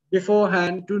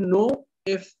beforehand to know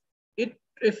if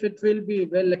it will be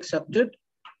well accepted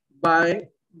by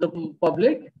the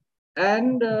public,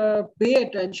 and pay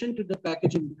attention to the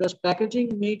packaging, because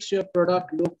packaging makes your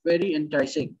product look very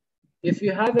enticing. If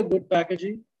you have a good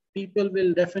packaging, people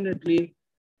will definitely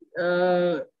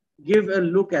uh, give a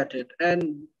look at it.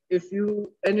 And if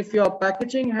your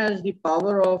packaging has the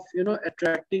power of, you know,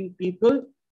 attracting people,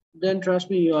 then trust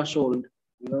me, you are sold.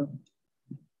 You know?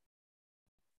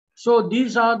 So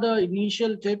these are the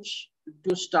initial tips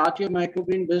to start your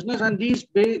microgreen business, and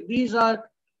these are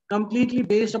completely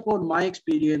based upon my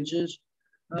experiences.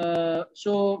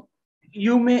 So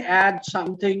you may add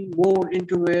something more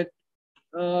into it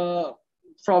uh,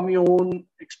 from your own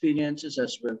experiences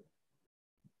as well.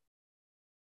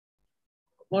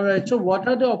 All right. So what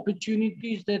are the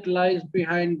opportunities that lies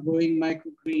behind growing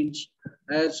microgreens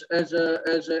as a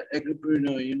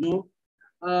agripreneur? You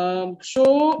know,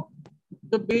 so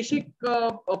the basic,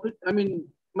 I mean,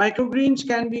 microgreens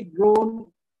can be grown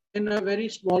in a very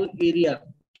small area.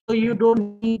 So you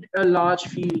don't need a large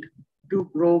field to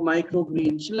grow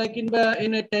microgreens. Like in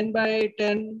a 10 by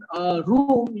 10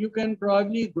 room, you can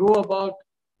probably grow about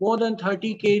more than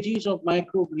 30 kgs of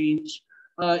microgreens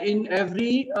in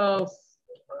every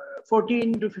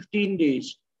 14 to 15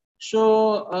 days.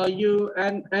 So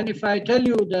and if I tell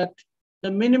you that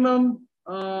the minimum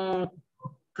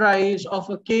price of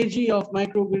a kg of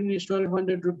microgreen is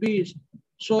 1,200 rupees.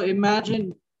 So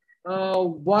imagine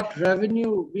what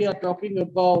revenue we are talking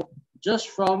about just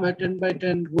from a 10 by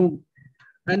 10 room.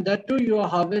 And that too, you are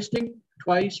harvesting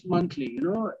twice monthly. You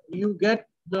know, you get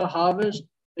the harvest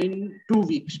in 2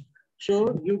 weeks.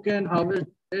 So you can harvest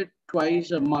it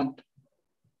twice a month.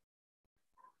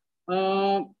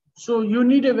 So you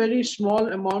need a very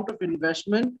small amount of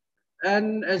investment.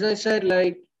 And as I said,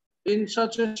 like in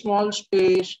such a small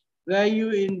space where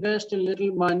you invest a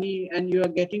little money and you are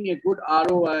getting a good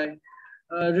ROI,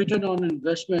 return on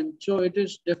investment. So it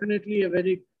is definitely a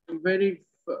very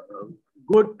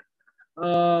good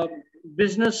uh,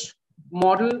 business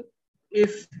model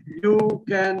if you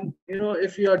can, you know,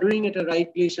 if you are doing it at the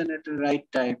right place and at the right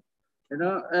time. You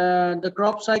know, the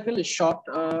crop cycle is short.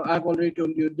 I've already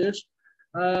told you this.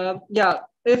 Yeah,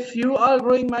 if you are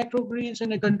growing microgreens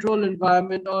in a controlled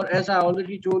environment, or as I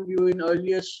already told you in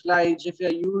earlier slides, if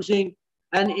you're using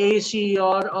an AC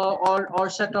or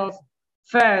set of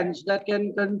fans that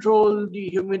can control the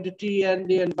humidity and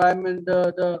the environment,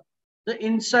 the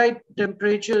inside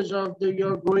temperatures of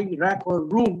your growing rack or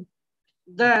room,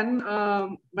 then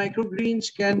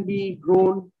microgreens can be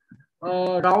grown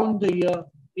around the year.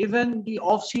 Even the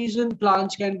off-season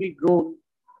plants can be grown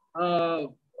uh,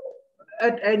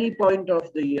 at any point of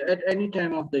the year, at any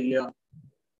time of the year.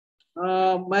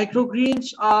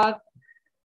 Microgreens are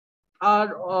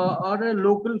a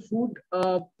local food.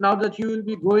 Now that you will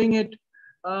be growing it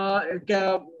uh,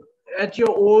 at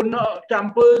your own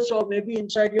campus, or maybe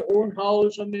inside your own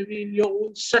house, or maybe in your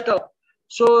own setup,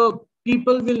 so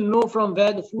people will know from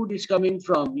where the food is coming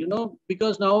from. You know,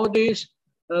 because nowadays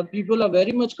people are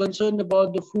very much concerned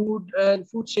about the food and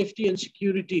food safety and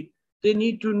security. They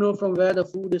need to know from where the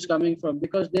food is coming from,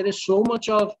 because there is so much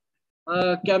of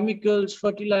chemicals,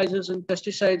 fertilizers, and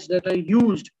pesticides that are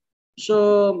used.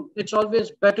 So it's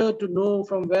always better to know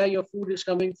from where your food is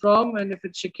coming from and if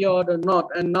it's secured or not.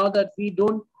 And now that we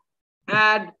don't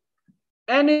add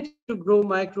anything to grow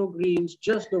microgreens,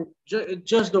 just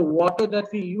the water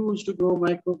that we use to grow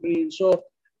microgreens. So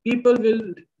people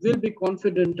will be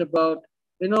confident about,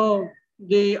 you know,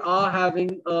 they are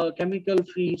having a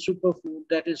chemical-free superfood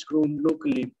that is grown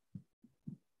locally.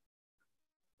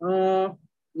 Uh,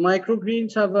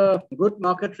 Microgreens have a good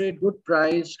market rate, good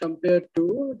price compared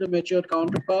to the mature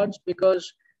counterparts,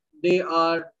 because they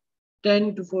are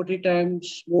 10 to 40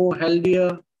 times more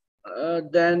healthier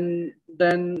than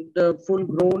the full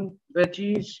grown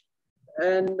veggies,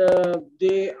 and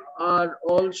they are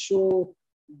also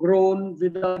grown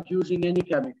without using any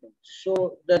chemicals.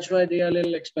 So that's why they are a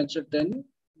little expensive than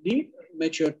the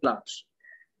mature plants.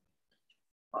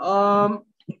 Um,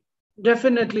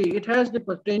 Definitely, it has the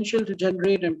potential to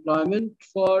generate employment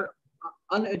for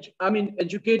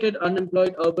educated,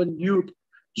 unemployed urban youth.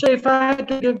 So if I had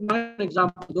to give my own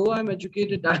example, though I'm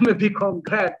educated, I'm a BCom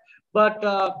grad, but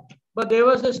but there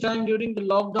was this time during the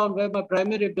lockdown where my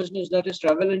primary business, that is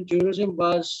travel and tourism,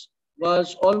 was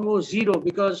almost zero,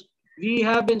 because we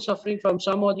have been suffering from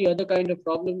some or the other kind of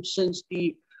problems since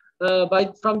the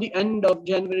by from the end of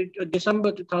January to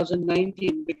December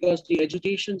 2019, because the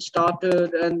education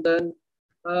started, and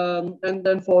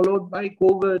then followed by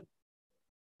COVID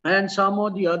and some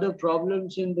of the other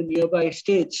problems in the nearby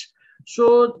states.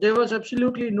 So there was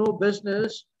absolutely no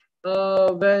business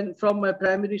when from my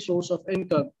primary source of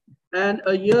income. And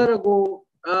a year ago,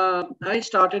 I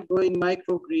started growing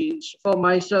microgreens for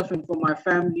myself and for my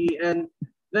family. And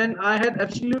then I had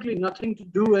absolutely nothing to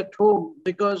do at home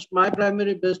because my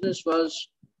primary business was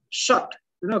shut,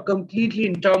 completely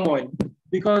in turmoil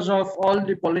because of all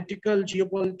the political,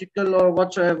 geopolitical, or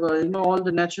whatsoever, all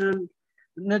the natural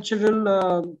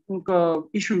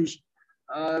issues.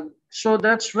 So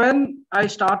that's when I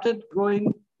started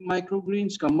growing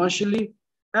microgreens commercially,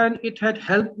 and it had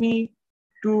helped me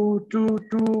to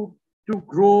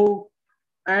grow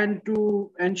and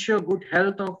to ensure good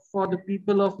health for the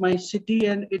people of my city.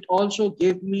 And it also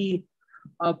gave me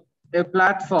a, a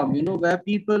platform, where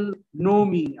people know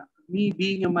me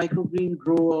being a microgreen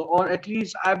grower, or at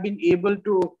least I've been able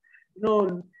to,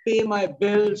 pay my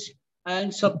bills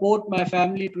and support my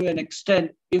family to an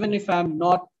extent, even if I'm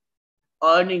not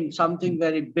earning something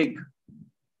very big.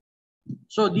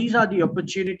 So these are the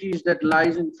opportunities that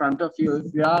lies in front of you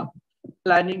if you are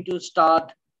planning to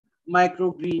start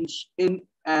microgreens in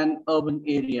an urban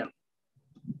area.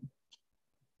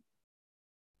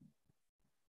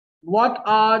 What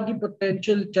are the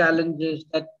potential challenges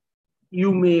that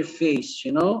you may face,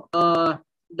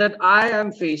 that I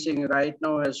am facing right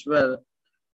now as well?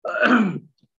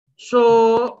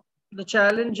 So the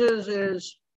challenges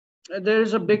is there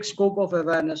is a big scope of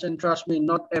awareness, and trust me,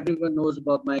 not everyone knows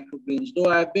about microgreens. Though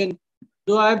I've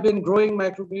been growing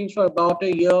microgreens for about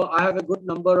a year, I have a good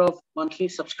number of monthly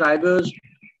subscribers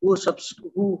who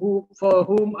for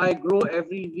whom I grow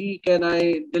every week and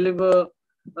I deliver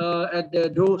at their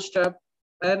doorstep.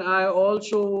 And I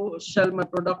also sell my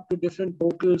product to different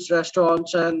hotels,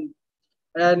 restaurants, and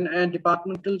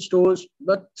departmental stores.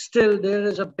 But still, there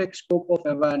is a big scope of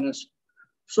awareness.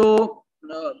 So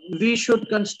we should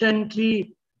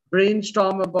constantly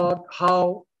brainstorm about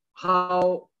how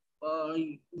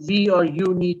we or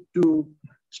you need to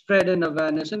spread an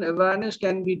awareness. And awareness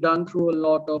can be done through a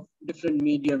lot of different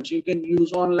mediums. You can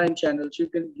use online channels, you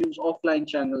can use offline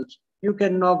channels, you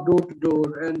can knock door to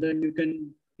door, and then you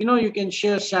can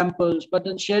share samples. But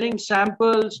then sharing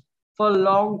samples for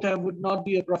long term would not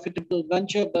be a profitable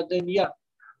venture. But then, yeah,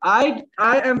 I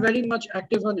am very much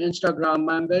active on Instagram.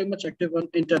 I'm very much active on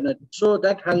internet, so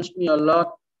that helps me a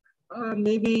lot.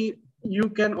 Maybe you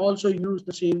can also use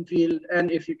the same field,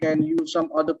 and if you can use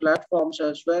some other platforms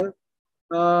as well.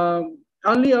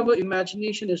 Only our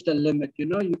imagination is the limit. You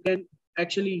can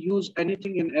actually use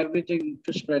anything and everything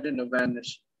to spread an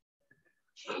awareness.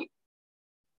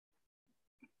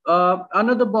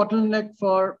 Another bottleneck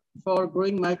for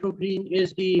growing microgreen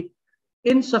is the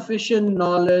insufficient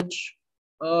knowledge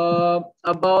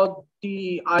about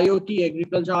the IoT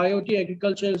agriculture. IoT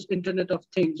agriculture is Internet of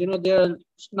Things.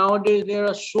 Nowadays there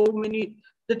are so many.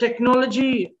 The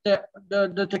technology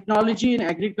in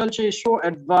agriculture is so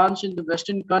advanced in the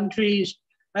Western countries,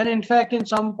 and in fact in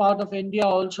some part of India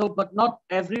also. But not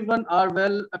everyone are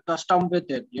well accustomed with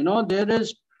it.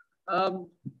 Um,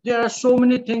 there are so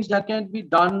many things that can be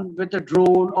done with a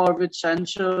drone or with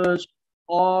sensors,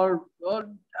 or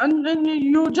and then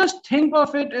you just think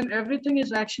of it and everything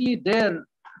is actually there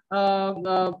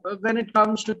when it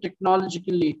comes to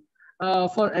technologically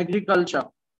for agriculture.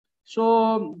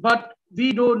 So but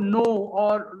we don't know,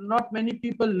 or not many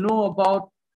people know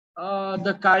about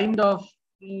the kind of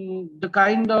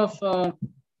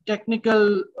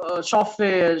technical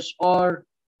softwares or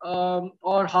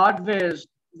hardwares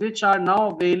which are now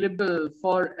available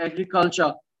for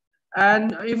agriculture.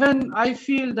 And even I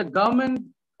feel the government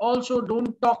also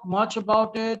don't talk much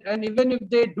about it, and even if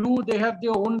they do, they have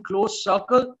their own close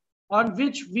circle on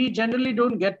which we generally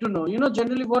don't get to know.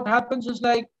 Generally what happens is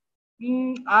like,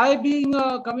 I being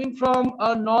coming from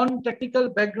a non-technical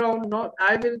background, not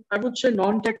I would say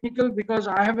non-technical because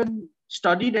I haven't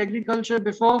studied agriculture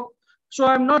before, so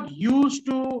I'm not used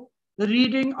to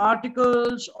reading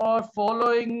articles or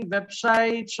following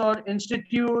websites or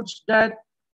institutes that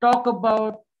talk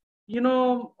about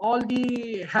all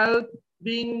the help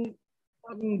being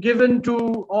given to,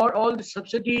 or all the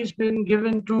subsidies been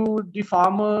given to the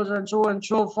farmers and so on and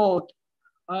so forth.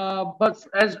 But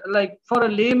as like for a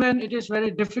layman, it is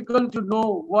very difficult to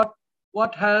know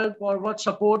what help or what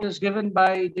support is given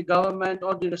by the government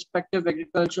or the respective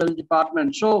agricultural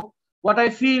department. So what I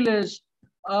feel is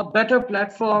a better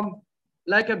platform,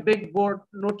 like a big board,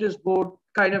 notice board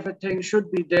kind of a thing, should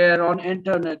be there on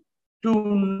internet to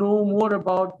know more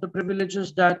about the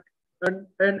privileges that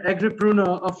an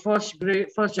agripreneur, a first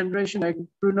generation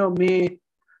agripreneur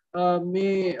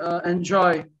may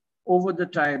enjoy over the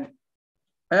time.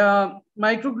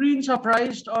 Microgreens are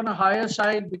priced on a higher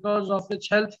side because of its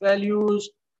health values,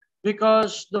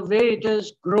 because the way it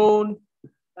is grown,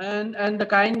 and the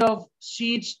kind of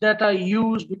seeds that are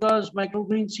used, because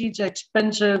microgreen seeds are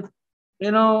expensive.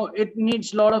 It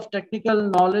needs a lot of technical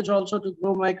knowledge also to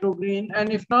grow microgreen.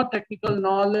 And if not technical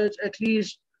knowledge, at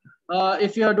least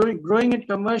if you are growing it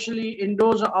commercially,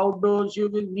 indoors or outdoors, you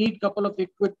will need a couple of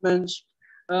equipments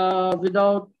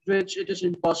without which it is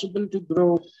impossible to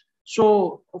grow.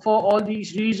 So for all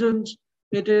these reasons,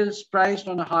 it is priced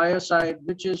on a higher side,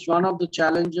 which is one of the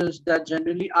challenges that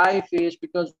generally I face,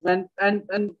 because and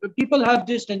people have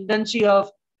this tendency of,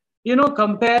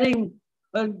 comparing.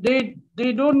 They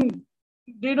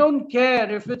don't care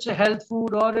if it's a health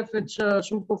food or if it's a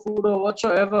superfood or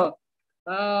whatsoever.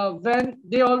 When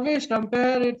they always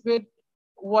compare it with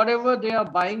whatever they are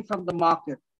buying from the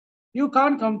market. You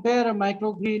can't compare a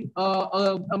microgreen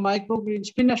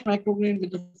spinach microgreen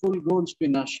with a full-grown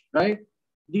spinach, right?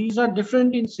 These are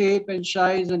different in shape and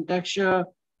size and texture,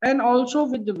 and also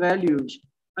with the values.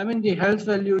 I mean, the health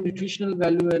value, nutritional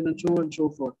value, and so on and so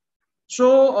forth.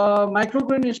 So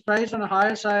microgreen is priced on a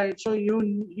higher side. So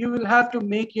you will have to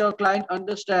make your client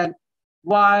understand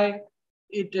why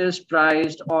it is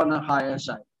priced on a higher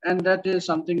side, and that is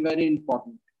something very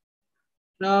important.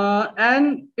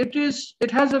 And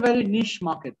it has a very niche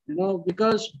market,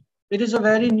 because it is a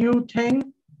very new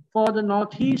thing for the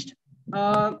Northeast.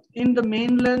 In the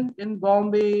mainland, in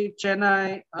Bombay,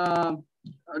 Chennai,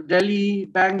 Delhi,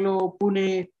 Bangalore,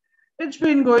 Pune, it's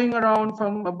been going around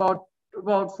from about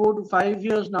 4 to 5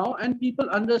 years now, and people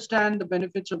understand the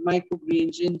benefits of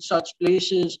microgreens in such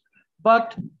places.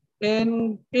 But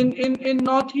in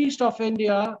northeast of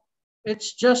India,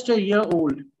 it's just a year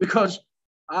old, because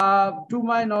to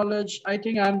my knowledge, I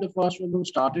think I'm the first one who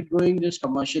started growing this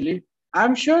commercially.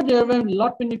 I'm sure there were a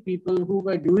lot many people who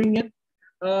were doing it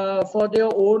for their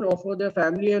own or for their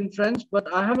family and friends,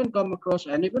 but I haven't come across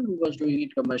anyone who was doing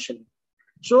it commercially.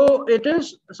 So it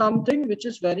is something which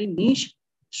is very niche.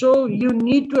 So you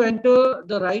need to enter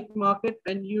the right market,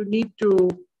 and you need to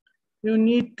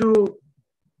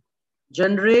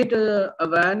generate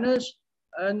awareness,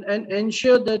 and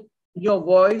ensure that your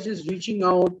voice is reaching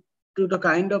out to the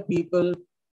kind of people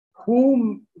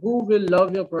who will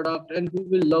love your product and who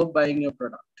will love buying your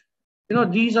product.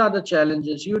 These are the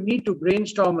challenges. You need to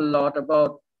brainstorm a lot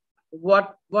about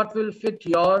what will fit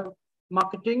your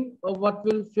marketing, or what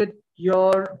will fit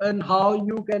your, and how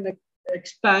you can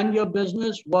expand your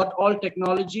business, what all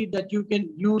technology that you can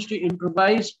use to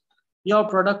improvise your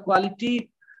product quality,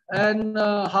 and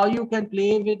how you can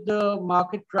play with the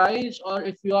market price, or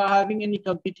if you are having any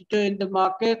competitor in the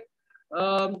market,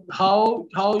 how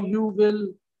you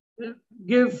will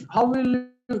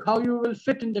how you will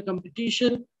fit in the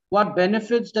competition, what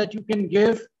benefits that you can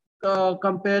give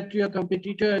compared to your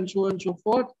competitor, and so on and so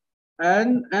forth,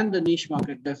 and the niche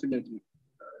market, definitely.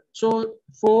 So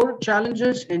 4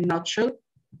 challenges in nutshell.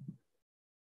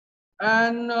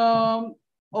 And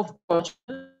of course,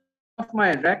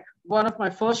 one of my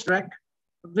first rack,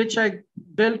 which I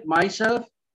built myself.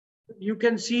 You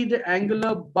can see the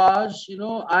angular bars.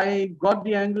 I got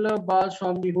the angular bars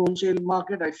from the wholesale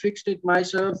market. I fixed it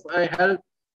myself.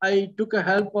 I took a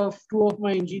help of 2 of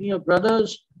my engineer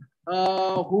brothers,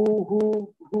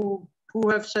 who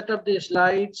have set up these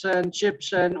lights and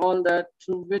chips and all that,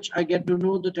 through which I get to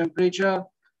know the temperature,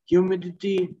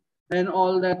 humidity, and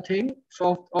all that thing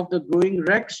of the growing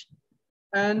racks.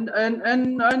 And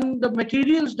the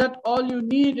materials, that all you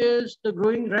need is the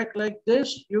growing rack like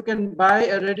this. You can buy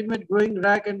a ready-made growing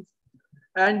rack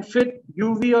and fit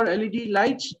UV or LED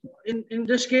lights. In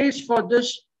this case, for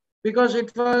this, because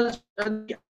it was at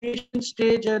the ideation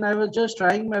stage and I was just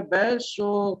trying my best.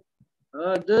 So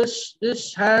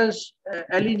this has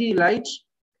LED lights.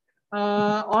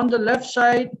 On the left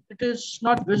side, it is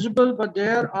not visible, but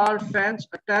there are fans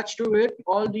attached to it.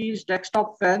 All these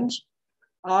desktop fans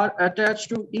are attached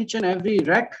to each and every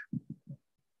rack.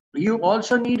 You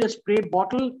also need a spray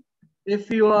bottle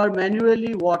if you are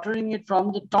manually watering it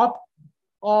from the top,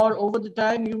 or over the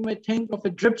time you may think of a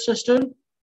drip system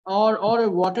or a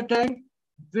water tank.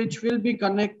 which will be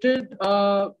connected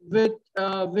with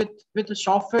a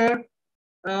software,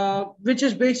 which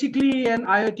is basically an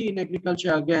IoT in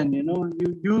agriculture again.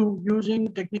 You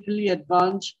using technically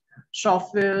advanced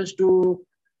softwares to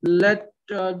let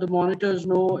the monitors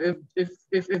know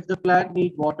if the plant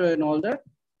need water and all that.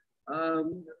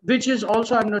 Which is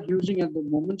also I'm not using at the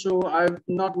moment, so I'm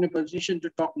not in a position to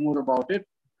talk more about it.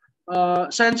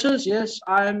 Sensors, yes,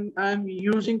 I'm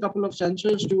using a couple of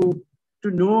sensors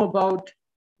to know about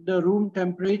the room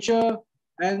temperature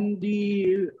and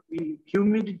the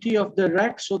humidity of the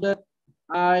rack so that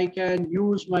I can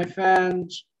use my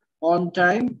fans on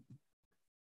time.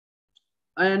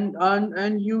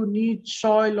 And you need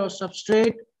soil or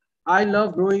substrate. I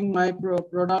love growing my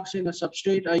products in a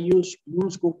substrate. I use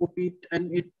coco peat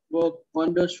and it worked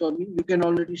wonders for me. You can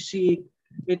already see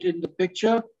it in the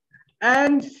picture.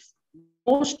 And the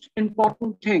most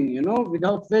important thing,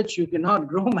 without which you cannot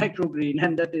grow microgreen,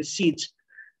 and that is seeds.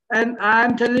 And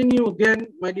I'm telling you again,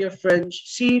 my dear friends,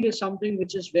 seed is something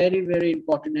which is very, very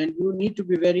important, and you need to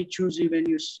be very choosy when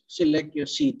you select your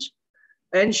seeds.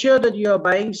 Ensure that you are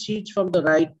buying seeds from the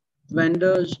right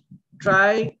vendors.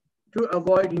 Try to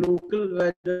avoid local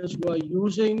vendors who are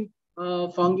using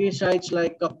fungicides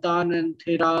like Kaptan and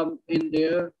Thiram in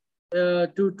there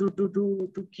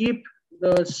to keep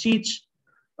the seeds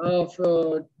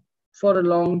for a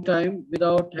long time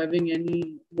without having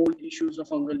any mold issues or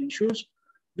fungal issues.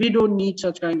 We don't need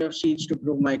such kind of seeds to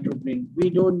grow microgreen. We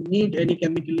don't need any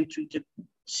chemically treated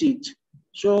seeds.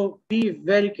 So be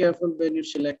very careful when you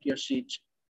select your seeds,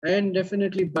 and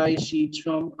definitely buy seeds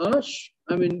from us.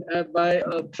 Buy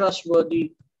a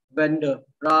trustworthy vendor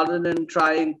rather than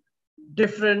trying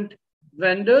different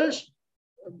vendors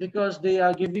because they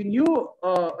are giving you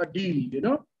a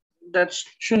deal. That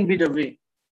shouldn't be the way.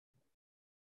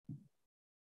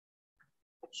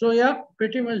 So yeah,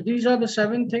 pretty much these are the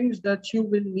 7 things that you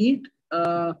will need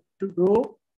to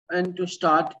grow and to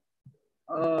start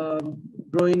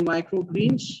growing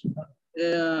microgreens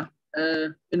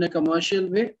in a commercial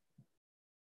way.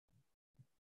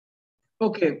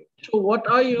 Okay, so what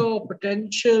are your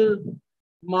potential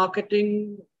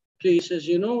marketing places?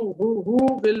 Who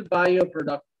will buy your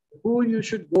product, who you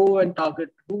should go and target,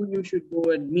 who you should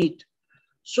go and meet.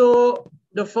 So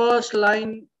the first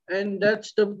line, and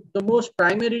that's the most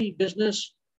primary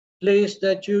business place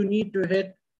that you need to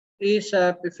hit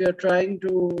ASAP if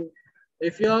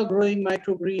you're growing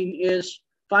microgreen, is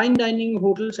fine dining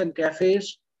hotels and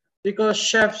cafes, because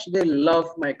chefs, they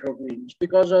love microgreens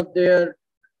because of their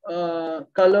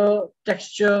color,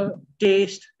 texture,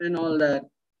 taste, and all that.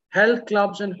 Health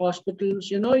clubs and hospitals,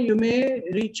 you may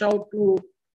reach out to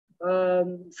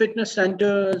fitness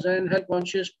centers and health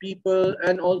conscious people,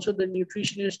 and also the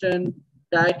nutritionists and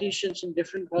dietitians in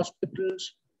different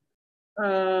hospitals.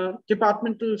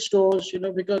 Departmental stores,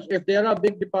 because if there are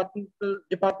big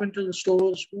departmental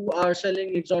stores who are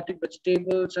selling exotic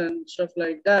vegetables and stuff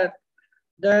like that,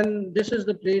 then this is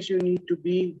the place you need to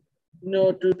be,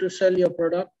 to sell your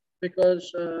product,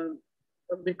 because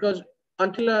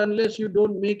until and unless you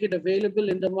don't make it available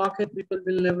in the market, people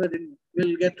will never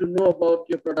will get to know about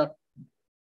your product.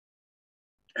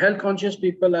 Health conscious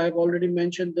people, I've already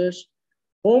mentioned this.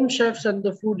 Home chefs and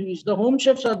the foodies. The home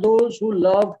chefs are those who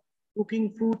love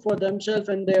cooking food for themselves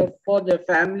and for their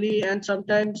family, and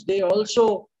sometimes they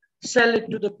also sell it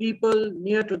to the people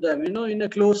near to them, in a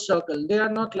closed circle. They are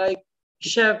not like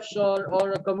chefs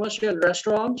or a commercial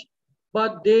restaurant,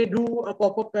 but they do a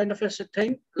pop-up kind of a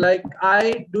thing. Like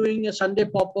I doing a Sunday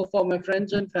pop-up for my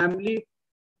friends and family,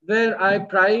 where I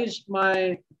price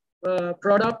my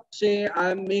product. Say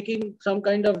I'm making some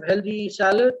kind of healthy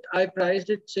salad. I priced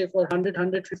it, say, for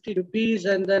 150 rupees.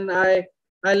 And then I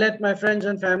let my friends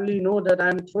and family know that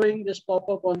I'm throwing this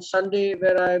pop-up on Sunday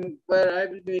where I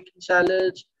will be making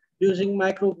salads using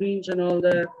microgreens and all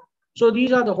that. So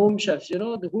these are the home chefs,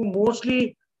 who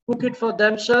mostly cook it for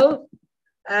themselves.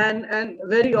 And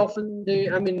very often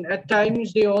at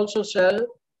times they also sell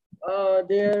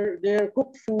their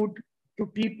cooked food to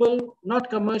people, not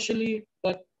commercially,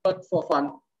 but for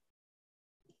fun.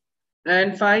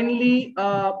 And finally,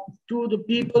 to the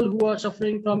people who are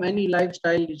suffering from any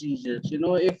lifestyle diseases,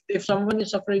 if someone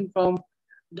is suffering from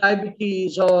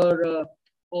diabetes or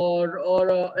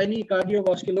any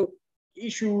cardiovascular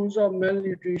issues or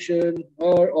malnutrition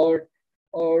or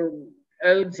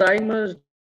Alzheimer's,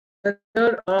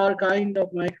 there are kind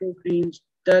of microgreens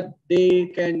that they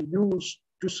can use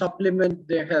to supplement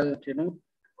their health.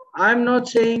 I'm not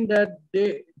saying that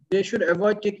they should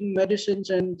avoid taking medicines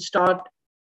and start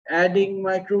adding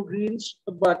microgreens,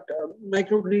 but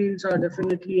microgreens are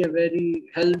definitely a very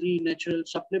healthy natural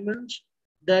supplements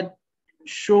that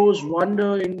shows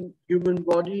wonder in human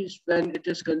bodies when it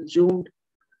is consumed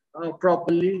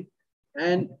properly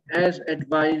and as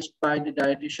advised by the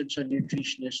dietitians and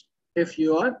nutritionists if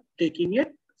you are taking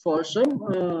it for some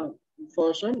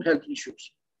health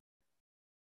issues.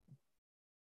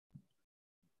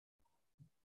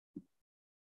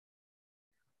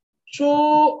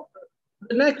 So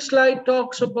the next slide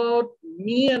talks about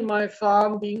me and my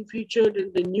farm being featured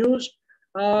in the news.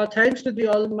 Thanks to the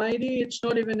Almighty, it's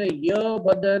not even a year,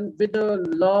 but then with the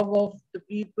love of the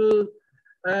people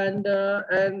and uh,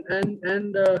 and and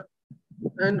and uh,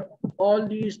 and all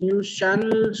these news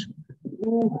channels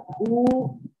who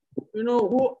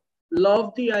who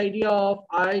love the idea of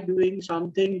I doing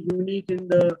something unique in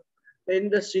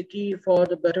the city for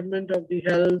the betterment of the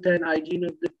health and hygiene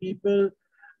of the people.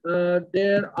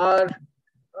 There are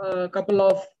a couple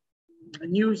of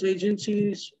news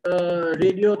agencies,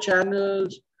 radio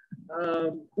channels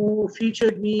who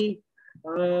featured me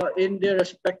in their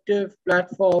respective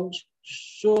platforms.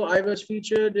 So I was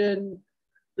featured in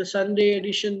the Sunday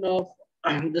edition of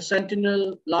the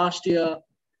Sentinel last year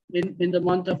in the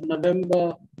month of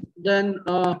November. Then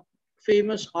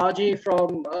famous RJ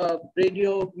from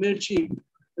Radio Mirchi,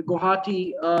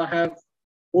 Guwahati, have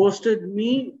hosted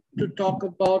me to talk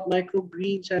about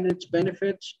microgreens and its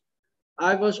benefits.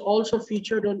 I was also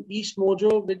featured on East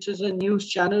Mojo, which is a news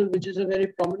channel, which is a very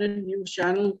prominent news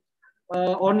channel,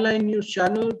 online news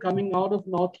channel coming out of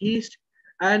Northeast.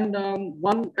 And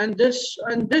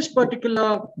this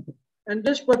particular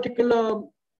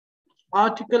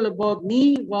article about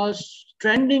me was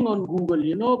trending on Google.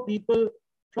 You know, people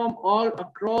from all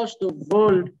across the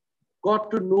world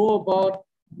got to know about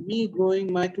me growing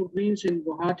microgreens in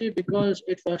Guwahati because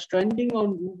it was trending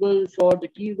on Google for the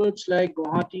keywords like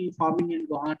Guwahati, farming in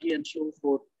Guwahati, and so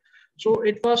forth. So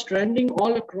it was trending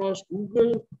all across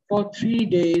Google for 3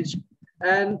 days.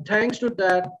 And thanks to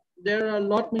that, there are a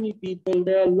lot many people,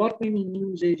 there are a lot many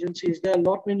news agencies, there are a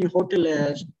lot many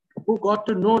hoteliers who got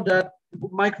to know that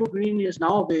microgreen is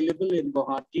now available in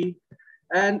Guwahati.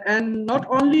 And not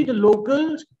only the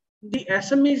locals, the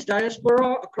SMEs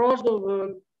diaspora across the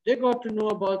world, they got to know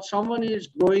about someone is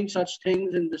growing such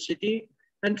things in the city.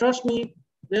 And trust me,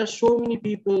 there are so many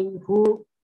people who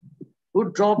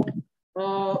dropped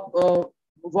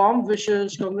warm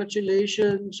wishes,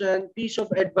 congratulations, and piece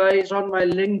of advice on my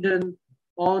LinkedIn,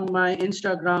 on my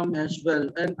Instagram as well.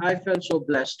 And I felt so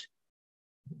blessed.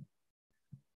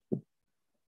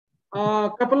 A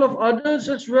couple of others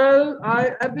as well.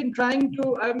 I've been trying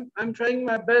to, I'm trying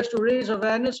my best to raise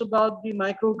awareness about the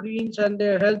microgreens and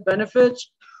their health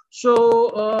benefits.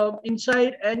 So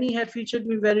Inside Annie had featured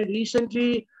me very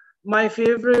recently. My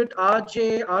favorite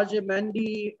RJ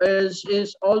Mandy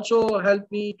is also helped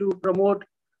me to promote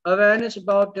awareness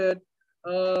about it.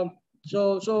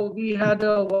 So we had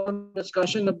a one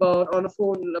discussion about on a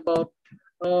phone about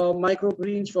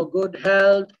microgreens for good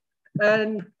health.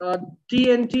 And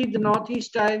TNT, the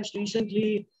Northeast Times,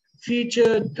 recently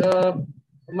featured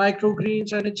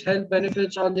microgreens and its health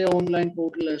benefits on their online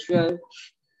portal as well.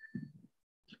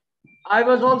 I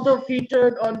was also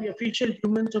featured on the official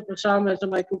Humans of Assam as a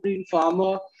microgreen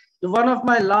farmer. The one of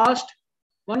my last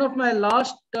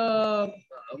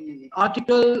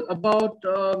article about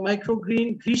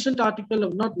microgreen, recent article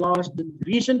of not last, the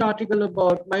recent article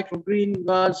about microgreen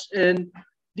was in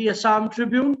the Assam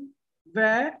Tribune,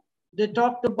 where they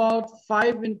talked about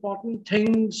 5 important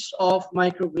things of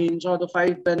microgreens or the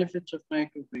 5 benefits of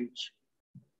microgreens.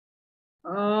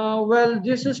 Well,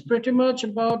 this is pretty much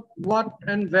about what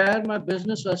and where my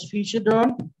business was featured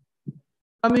on.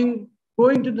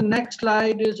 Going to the next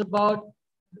slide is about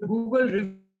the Google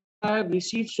reviews I have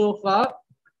received so far.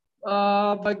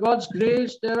 By God's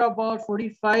grace, there are about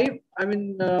 45.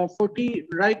 40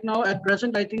 right now at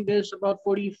present. I think there's about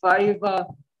 45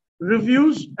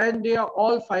 reviews, and they are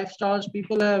all 5 stars.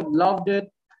 People have loved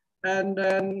it, and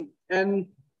and and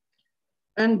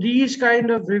and these kind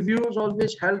of reviews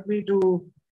always help me to,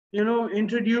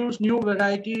 introduce new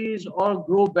varieties or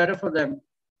grow better for them.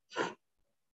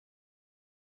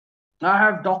 I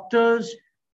have doctors,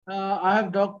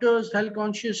 health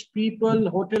conscious people,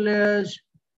 hoteliers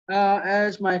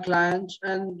as my clients,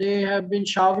 and they have been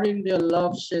showering their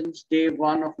love since day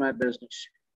one of my business.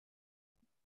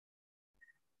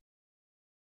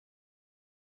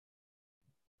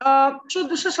 So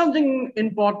this is something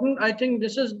important. I think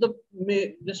this is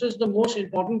the most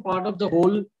important part of the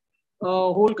whole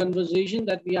conversation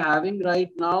that we are having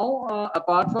right now.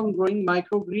 Apart from growing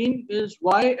microgreen, is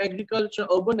why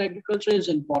urban agriculture is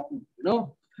important.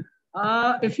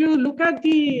 If you look at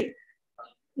the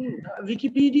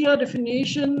Wikipedia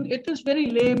definition, it is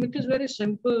very lame. It is very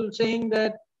simple, saying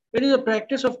that It is a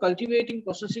practice of cultivating,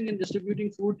 processing, and distributing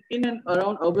food in and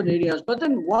around urban areas. But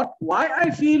then why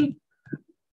I feel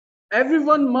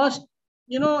everyone must,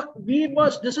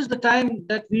 this is the time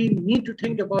that we need to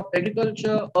think about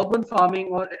agriculture, urban farming,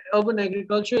 or urban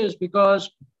agriculture is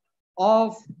because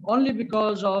of,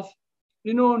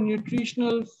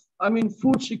 nutritional, I mean,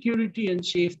 food security and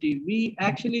safety. We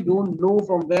actually don't know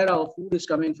from where our food is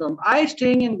coming from. I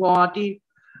staying in Guwahati,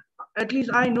 at least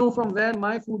I know from where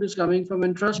my food is coming from.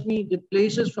 And trust me, the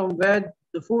places from where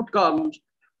the food comes,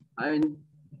 I mean,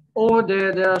 over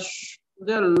there, there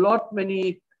are a lot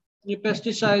many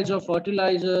pesticides or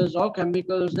fertilizers or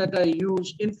chemicals that are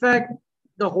used. In fact,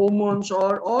 the hormones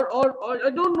or I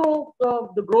don't know,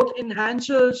 the growth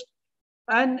enhancers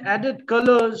and added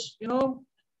colors,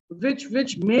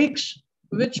 which makes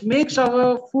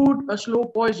our food a slow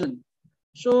poison.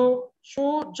 So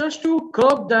just to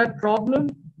curb that problem,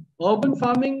 urban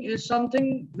farming is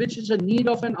something which is a need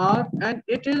of an hour, and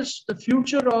it is the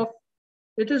future of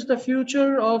food. It is the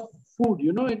future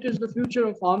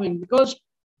of farming, because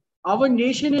our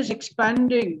nation is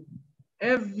expanding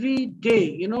every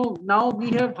day. Now we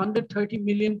have 130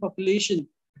 million population.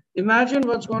 Imagine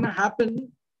what's going to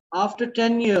happen after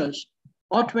 10 years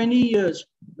or 20 years,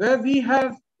 where we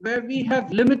have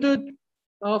limited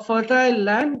fertile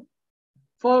land.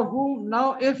 For whom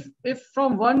now, if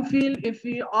from one field, if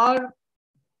we are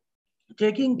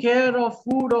taking care of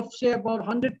food of say about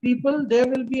 100 people, there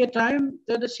will be a time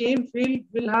that the same field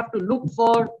will have to look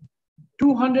for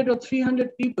 200 or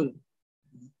 300 people,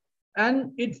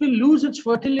 and it will lose its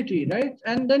fertility, right?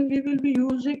 And then we will be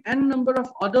using n number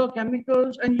of other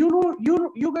chemicals, and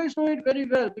you guys know it very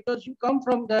well because you come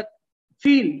from that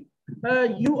field.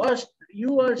 You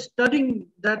are studying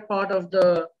that part of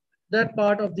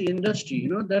the industry,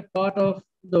 that part of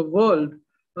the world.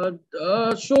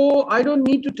 So I don't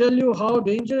need to tell you how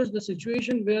dangerous the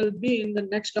situation will be in the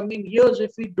next coming years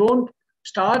if we don't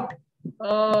start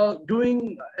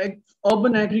doing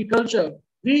urban agriculture.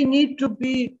 We need to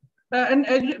be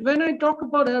when I talk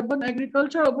about urban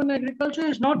agriculture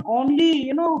is not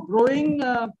only growing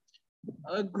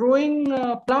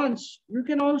plants. You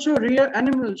can also rear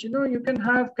animals. You can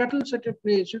have cattle set a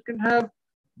place. You can have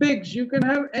pigs. You can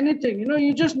have anything.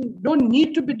 You just don't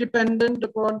need to be dependent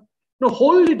upon, no,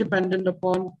 wholly dependent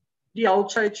upon the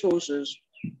outside sources.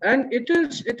 And it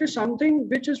is something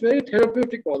which is very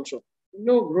therapeutic also.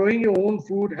 Growing your own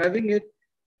food, having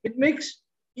it makes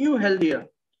you healthier.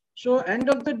 So end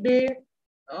of the day,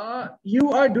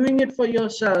 you are doing it for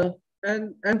yourself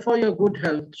and for your good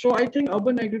health. So I think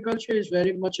urban agriculture is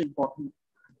very much important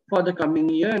for the coming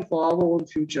year and for our own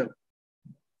future.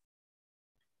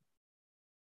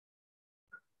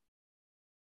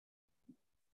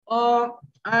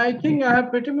 I think I have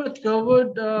pretty much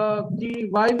covered the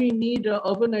why we need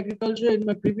urban agriculture in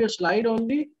my previous slide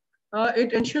only.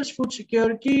 It ensures food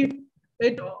security.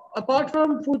 It Apart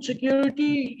from food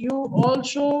security, you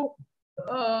also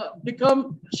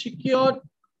become secure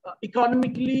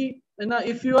economically. And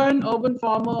if you are an urban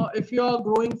farmer, if you are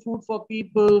growing food for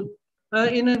people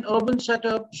in an urban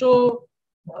setup, so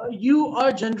you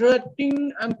are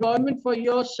generating employment for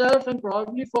yourself and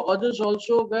probably for others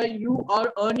also, where you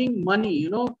are earning money.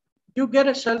 You get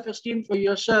a self-esteem for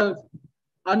yourself,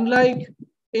 unlike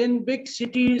in big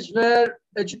cities where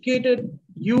educated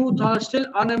youth are still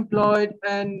unemployed,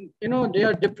 and they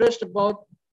are depressed about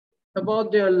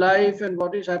their life and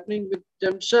what is happening with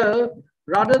themselves,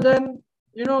 rather than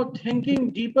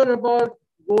thinking deeper about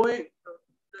going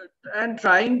and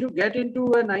trying to get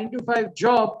into a 9 to 5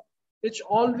 job. It's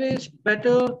always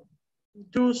better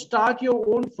to start your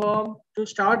own farm, to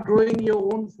start growing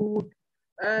your own food,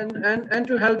 and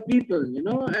to help people.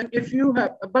 And if you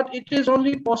have, but it is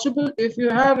only possible if you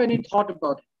have any thought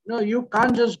about it. You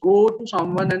can't just go to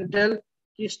someone and tell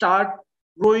he start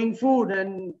growing food,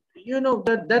 and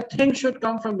that thing should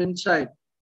come from inside.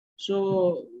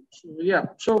 So yeah.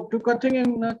 So to cut thing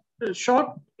in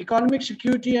short, economic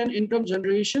security and income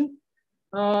generation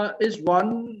is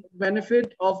one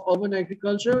benefit of urban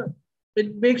agriculture.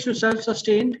 It makes you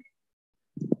self-sustained.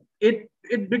 It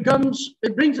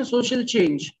brings a social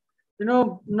change.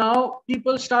 Now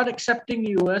people start accepting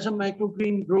you as a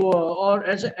microgreen grower or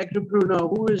as an entrepreneur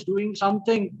who is doing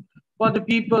something for the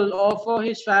people or for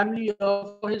his family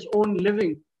or for his own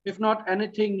living, if not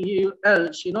anything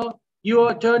else. You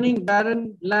are turning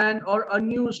barren land or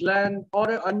unused land or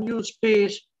an unused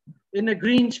space in a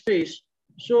green space.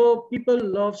 So people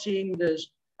love seeing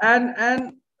this, and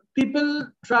people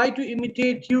try to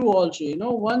imitate you also.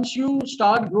 Once you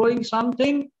start growing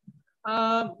something,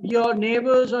 your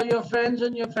neighbors or your friends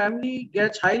and your family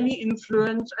gets highly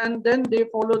influenced, and then they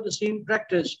follow the same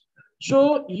practice.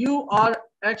 So you are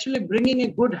actually bringing a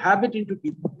good habit into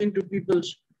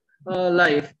people's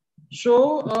life.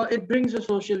 So it brings a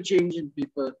social change in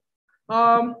people.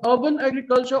 Urban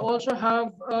agriculture also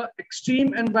have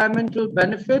extreme environmental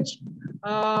benefits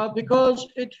because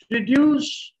it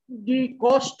reduces the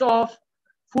cost of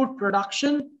food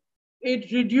production.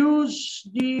 It reduces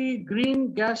the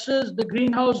green gases, the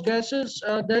greenhouse gases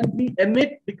that we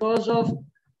emit because of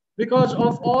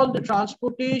all the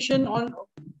transportation on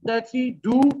that we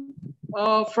do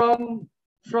from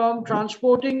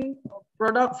transporting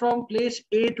product from place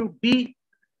A to B.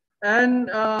 And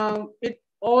it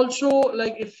also,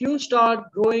 like, if you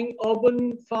start growing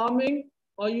urban farming,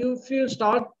 or if you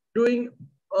start growing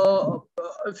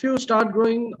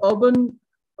urban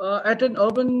at an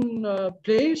urban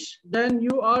place, then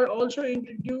you are also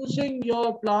introducing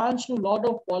your plants to a lot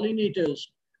of pollinators,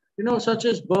 such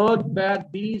as bird,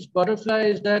 bat, bees,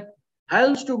 butterflies, that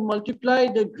helps to multiply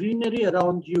the greenery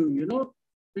around you,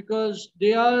 because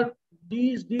they are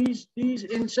these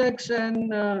insects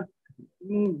and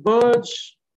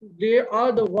birds, they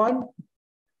are the one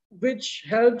which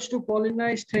helps to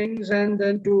pollinize things, and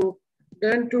then to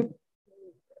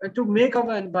make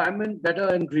our environment better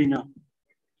and greener.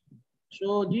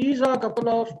 So these are a couple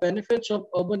of benefits of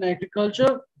urban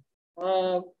agriculture,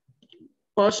 uh,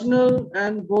 personal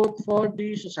and both for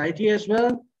the society as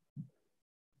well.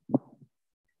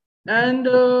 And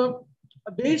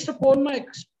based upon my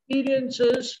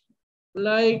experiences,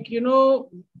 like,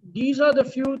 these are the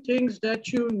few things that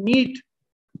you need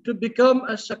to become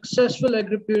a successful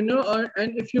entrepreneur,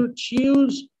 and if you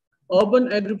choose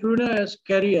urban entrepreneur as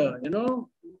career,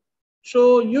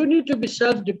 so you need to be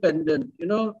self-dependent,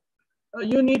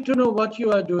 you need to know what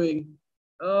you are doing.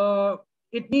 uh,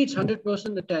 it needs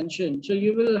 100% attention, so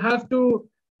you will have to,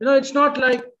 it's not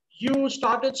like you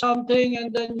started something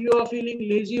and then you are feeling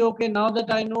lazy. Okay, now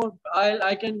that I know,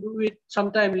 I can do it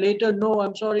sometime later. No,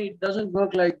 I'm sorry, it doesn't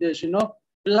work like this. You'll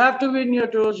have to win your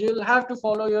toes, you'll have to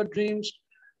follow your dreams,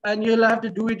 and you'll have to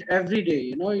do it every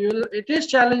day. It is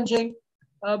challenging,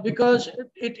 because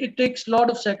it takes a lot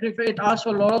of sacrifice. It asks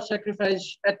for a lot of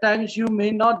sacrifice. At times you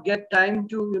may not get time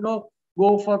to,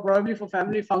 go for, probably for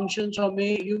family functions, or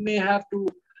you may have to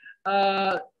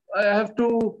uh, have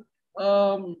to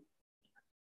um,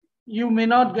 you may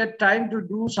not get time to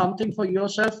do something for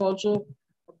yourself also.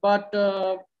 But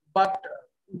uh, but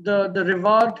the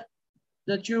reward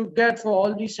that you get for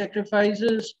all these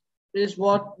sacrifices is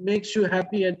what makes you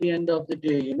happy at the end of the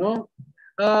day.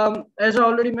 As I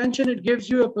already mentioned, it gives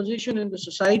you a position in the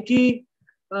society.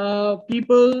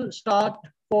 People start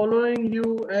following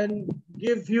you and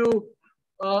give you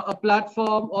a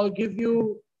platform, or give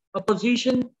you a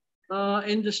position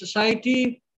in the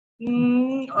society.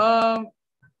 Mm,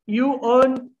 you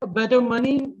earn better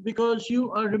money because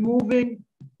you are removing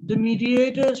the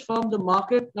mediators from the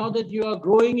market. Now that you are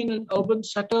growing in an urban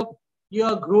setup, you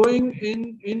are growing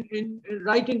in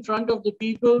right in front of the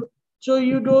people, so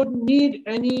you don't need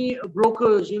any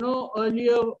brokers,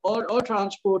 earlier, or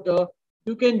transporter.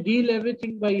 You can deal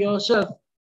everything by yourself,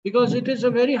 because it is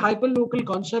a very hyper local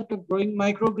concept of growing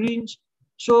microgreens.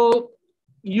 So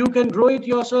you can grow it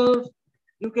yourself,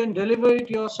 you can deliver it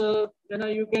yourself,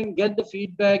 you can get the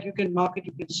feedback, you can market,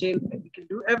 you can sell, you can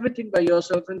do everything by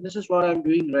yourself. And this is what I'm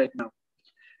doing right now.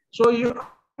 So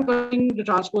I'm cutting the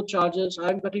transport charges,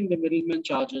 I'm cutting the middleman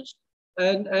charges,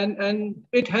 and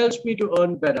it helps me to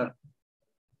earn better.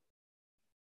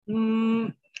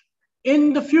 In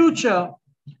the future,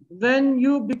 when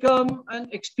you become an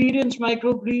experienced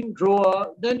microgreen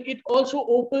grower, then it also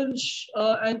opens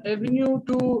an avenue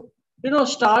to,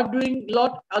 start doing a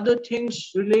lot other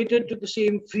things related to the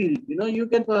same field. You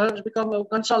can perhaps become a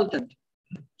consultant.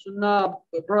 So now,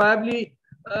 probably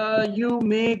you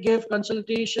may give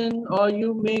consultation, or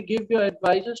you may give your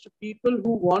advices to people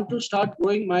who want to start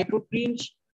growing microgreens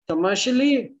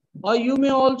commercially, or you may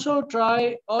also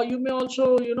try, or you may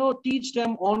also, teach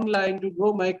them online to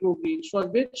grow microgreens, for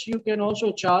which you can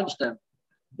also charge them.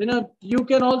 You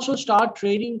can also start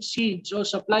trading seeds or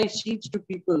supply seeds to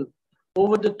people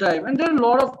over the time. And there are a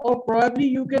lot of, or probably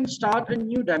you can start a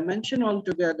new dimension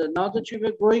altogether. Now that you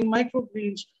were growing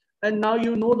microgreens, and now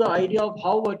you know the idea of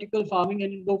how vertical farming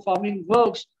and indoor farming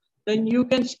works, then you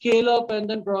can scale up, and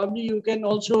then probably you can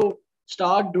also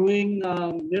start doing,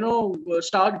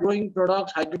 start growing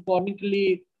products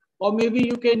hydroponically, or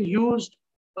maybe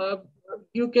uh,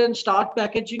 you can start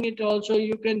packaging it also.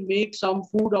 You can make some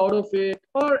food out of it,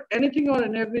 or anything or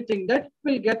and everything that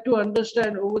will get to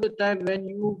understand over the time. When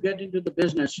you get into the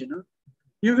business,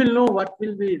 you will know what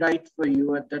will be right for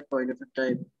you at that point of the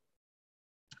time.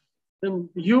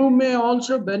 You may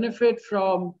also benefit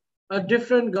from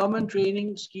different government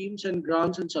training schemes and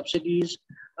grants and subsidies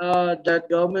that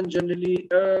government generally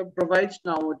provides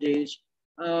nowadays.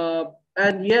 Uh,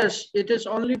 and yes, it is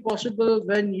only possible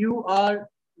when you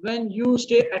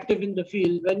stay active in the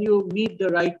field, when you meet the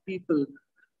right people,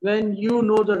 when you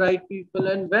know the right people,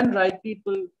 and when right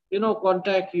people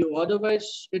contact you.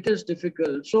 Otherwise, it is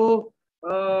difficult. So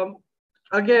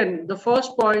again, the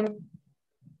first point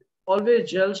always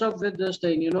gels up with this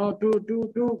thing,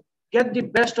 to get the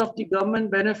best of the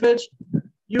government benefits.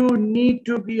 You need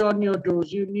to be on your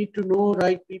toes. You need to know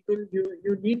right people.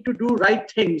 You need to do right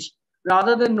things.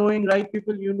 Rather than knowing right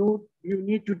people, you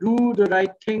need to do the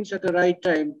right things at the right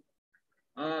time.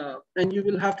 And you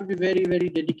will have to be very, very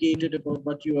dedicated about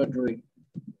what you are doing.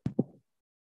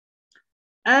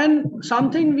 And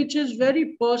something which is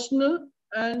very personal,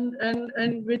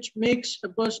 and which makes a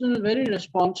person very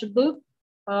responsible.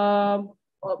 Um,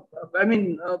 uh, I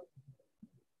mean,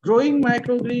 growing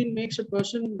microgreen makes a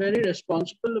person very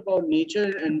responsible about nature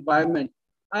and environment.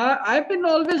 I've been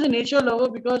always a nature lover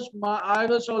because I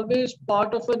was always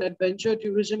part of an adventure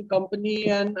tourism company,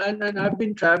 and I've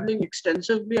been traveling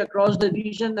extensively across the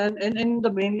region and in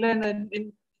the mainland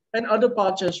and other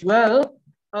parts as well.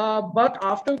 But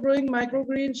after growing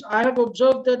microgreens, I have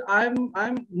observed that I'm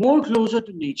more closer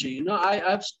to nature.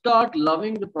 I've started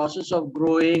loving the process of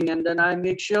growing, and then I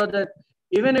make sure that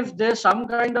even if there's some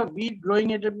kind of weed growing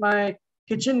it in my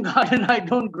kitchen garden, I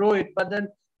don't grow it. But then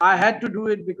I had to do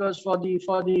it because for the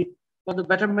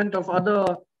betterment of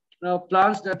other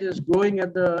plants that is growing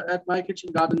at my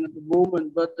kitchen garden at the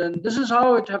moment. But then this is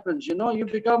how it happens. You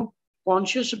become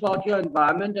conscious about your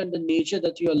environment and the nature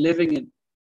that you are living in.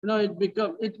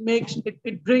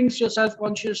 It brings your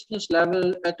self-consciousness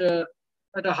level at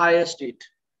a higher state.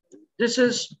 This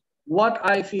is what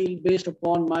I feel based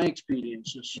upon my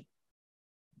experiences.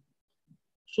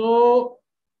 So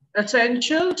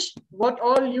essentials, what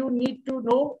all you need to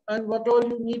know and what all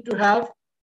you need to have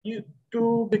you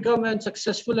to become a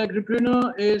successful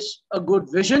agripreneur is a good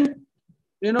vision,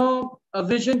 a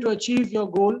vision to achieve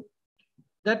your goal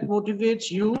that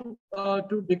motivates you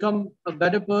to become a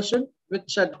better person with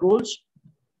set goals.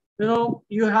 You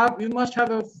must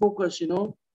have a focus,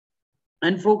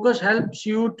 and focus helps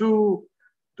you to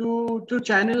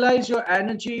channelize your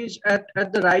energies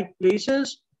at the right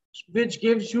places, which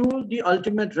gives you the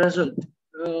ultimate result.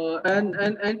 And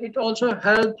it also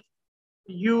helps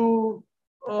you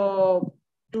uh,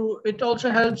 to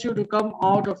come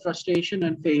out of frustration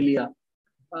and failure.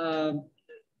 Um,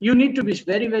 you need to be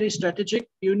very, very strategic.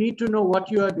 You need to know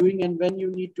what you are doing and when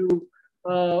you need to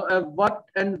what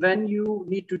and when you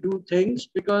need to do things,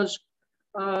 because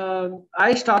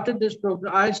I started this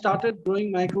program. I started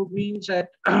growing microgreens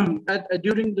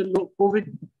during the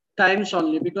COVID times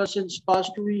only, because since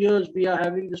past 2 years we are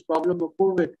having this problem of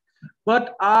COVID.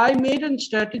 But I made a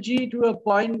strategy to a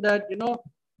point that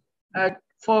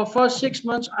for first 6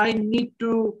 months I need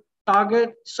to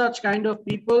target such kind of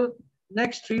people.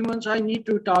 Next 3 months I need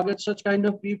to target such kind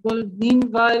of people.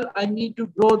 Meanwhile, I need to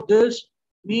grow this.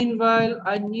 Meanwhile,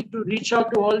 I need to reach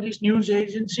out to all these news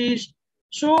agencies.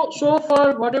 So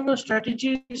far, whatever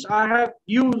strategies I have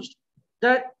used,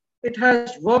 that it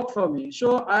has worked for me.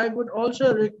 So I would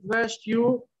also request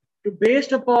you to,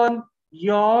 based upon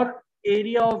your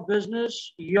area of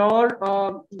business, your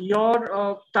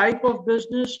type of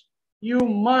business, you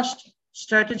must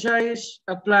strategize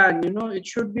a plan. It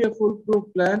should be a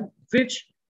foolproof plan, which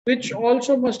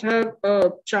also must have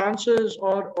chances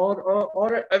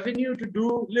or an avenue to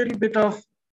do little bit of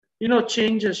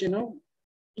changes.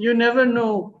 You never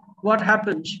know what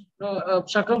happens.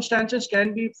 Circumstances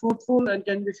can be fruitful and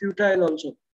can be futile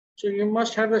also. So you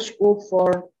must have a scope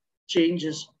for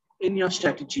changes in your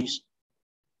strategies.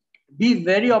 Be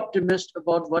very optimistic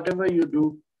about whatever you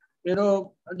do.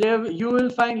 There you will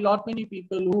find lot many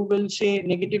people who will say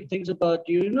negative things about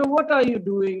you. What are you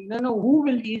doing? Who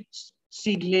will eat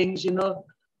seedlings?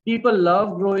 People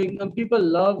love growing and people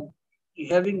love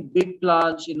having big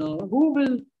plants.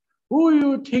 Who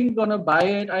you think gonna buy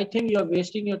it? I think you're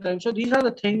wasting your time. So these are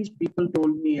the things people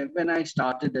told me when I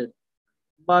started it.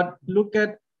 But look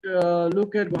at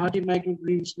Guwahati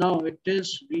Microgreens now. It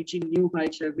is reaching new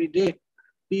heights every day.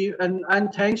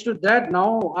 And thanks to that,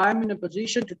 now I'm in a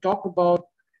position to talk about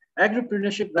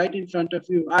agripreneurship right in front of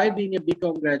you. I, being a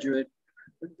BCom graduate,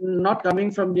 not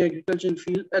coming from the agricultural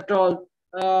field at all,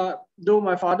 though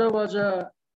my father was a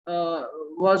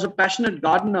passionate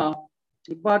gardener,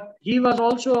 but he was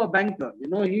also a banker.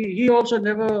 He also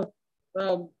never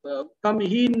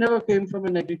he never came from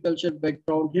an agricultural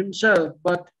background himself,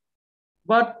 but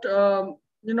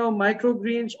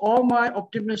microgreens, all my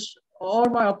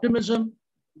optimism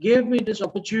gave me this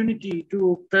opportunity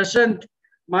to present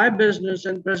my business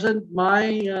and present my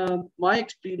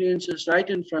experiences right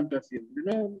in front of you.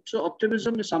 So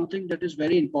optimism is something that is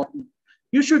very important.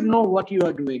 You should know what you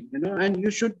are doing, and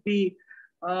you should be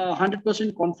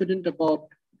 100% confident about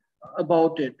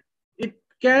it. It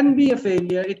can be a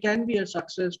failure, it can be a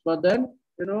success, but then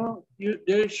there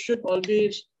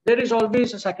is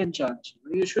always a second chance.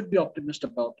 You should be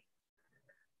optimistic about it.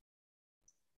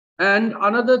 And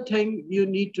another thing you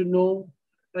need to know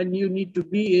and you need to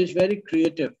be is very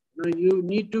creative. You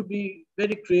need to be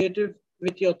very creative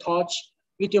with your thoughts,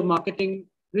 with your marketing,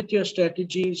 with your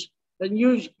strategies. And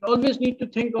you always need to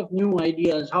think of new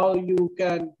ideas, how you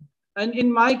can. And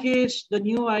in my case, the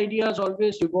new ideas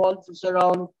always revolves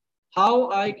around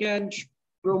how I can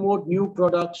promote new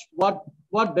products, what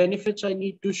benefits I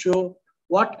need to show,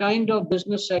 what kind of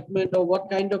business segment or what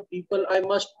kind of people I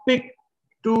must pick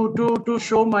to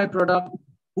show my product,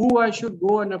 who I should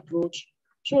go and approach.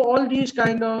 So all these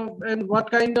kind of, and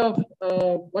what kind of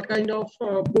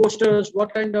posters,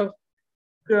 what kind of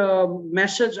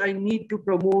message I need to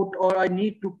promote or I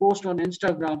need to post on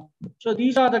Instagram. So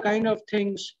these are the kind of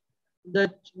things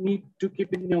that need to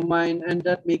keep in your mind, and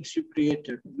that makes you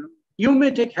creative. You may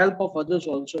take help of others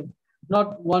also.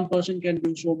 Not one person can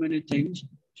do so many things.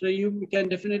 So you can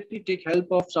definitely take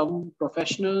help of some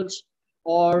professionals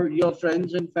or your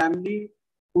friends and family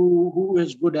who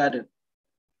is good at it.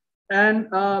 And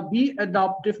be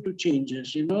adaptive to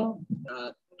changes.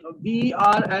 We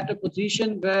are at a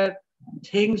position where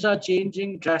things are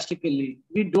changing drastically.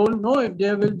 We don't know if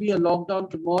there will be a lockdown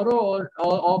tomorrow or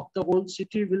the whole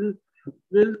city will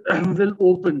will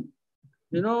open.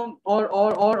 Or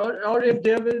if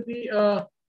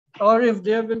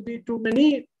there will be too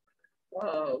many.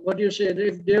 What do you say?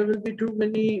 If there will be too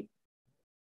many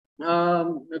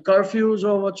curfews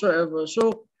or whatsoever.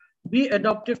 So be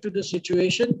adaptive to the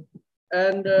situation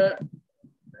and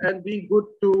be good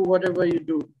to whatever you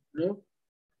do.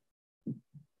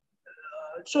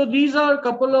 So these are a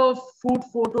couple of food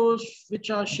photos which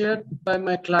are shared by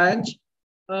my clients.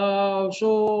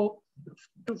 So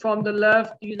from the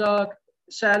left, these are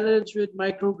salads with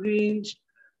microgreens,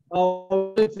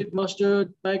 with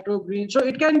mustard, microgreens. So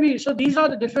it can be, so these are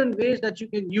the different ways that you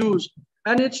can use.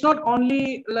 And it's not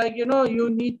only like, you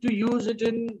need to use it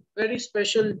in very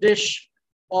special dish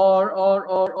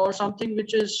or something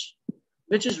which is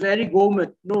very gourmet.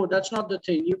 No, that's not the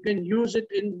thing. You can use it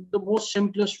in the most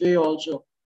simplest way also.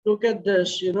 Look at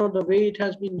this, the way it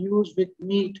has been used with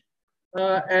meat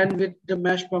and with the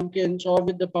mashed pumpkins or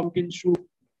with the pumpkin soup.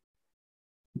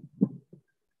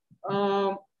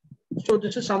 So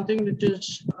this is something which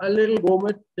is a little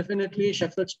gourmet, definitely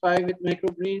shepherd's pie with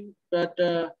microgreen, but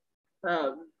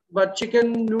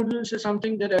chicken noodles is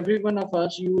something that every one of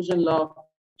us use and love.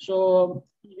 So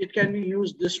it can be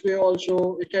used this way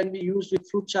also. It can be used with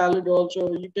fruit salad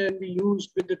also. It can be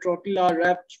used with the tortilla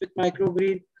wraps with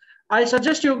microgreen. I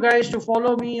suggest you guys to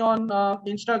follow me on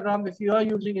Instagram if you are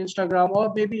using Instagram,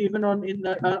 or maybe even on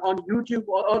YouTube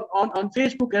or on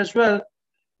Facebook as well,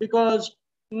 because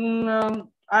I'm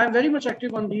very much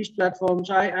active on these platforms.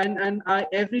 I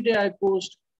every day I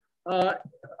post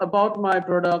about my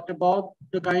product, about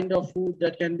the kind of food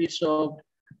that can be served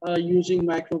using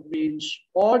microgreens,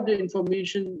 or the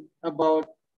information about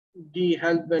the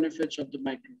health benefits of the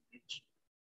microgreens.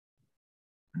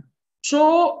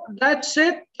 So that's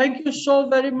it. Thank you so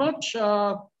very much.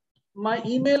 My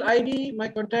email ID, my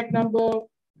contact number,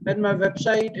 and my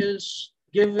website is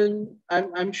given.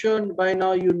 I'm sure by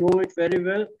now you know it very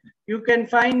well. You can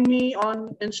find me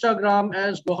on Instagram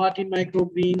as Guwahati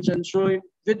Microgreens, and so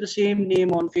with the same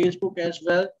name on Facebook as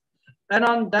well. And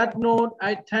on that note,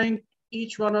 I thank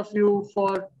each one of you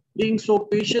for being so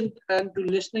patient and to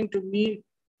listening to me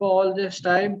for all this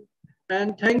time.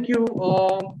 And thank you,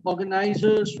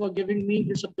 organizers, for giving me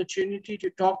this opportunity to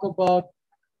talk about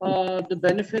the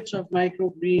benefits of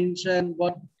microgreens and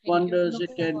what wonders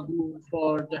it can do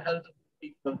for the health of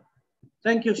people.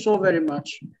 Thank you so very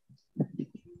much.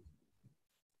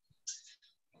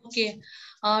 Okay.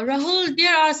 Rahul,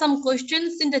 there are some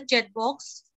questions in the chat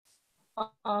box.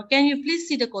 Can you please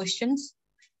see the questions?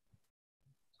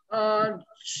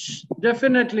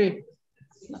 Definitely.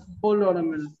 Hold on a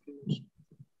minute, please.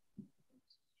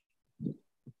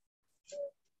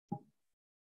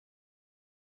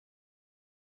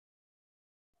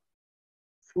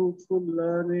 Fruitful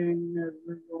learning,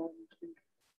 everyone.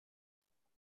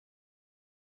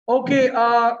 Okay,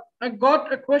 I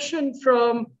got a question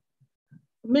from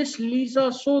Miss Lisa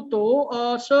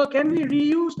Soto. Sir, can we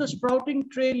reuse the sprouting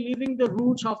tray, leaving the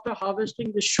roots after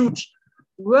harvesting the shoots?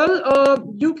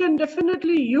 Well, you can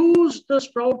definitely use the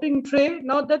sprouting tray.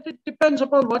 Now that it depends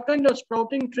upon what kind of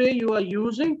sprouting tray you are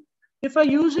using. If you're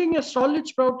using a solid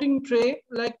sprouting tray,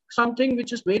 like something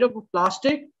which is made up of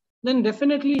plastic, then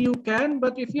definitely you can.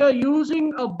 But if you are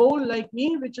using a bowl like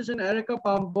me, which is an Erica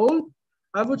palm bowl,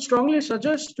 I would strongly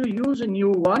suggest to use a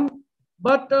new one.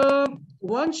 But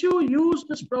once you use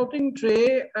the sprouting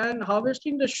tray and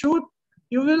harvesting the shoot,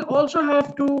 you will also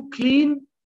have to clean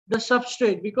the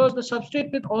substrate, because the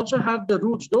substrate will also have the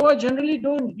roots. Though I generally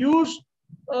don't use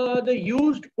the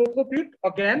used coco peat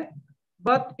again,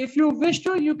 but if you wish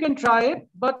to, you can try it.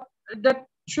 But that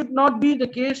should not be the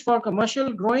case for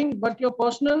commercial growing, but your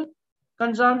personal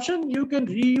consumption, you can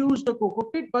reuse the coco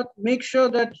peat, but make sure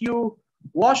that you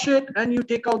wash it and you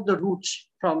take out the roots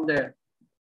from there.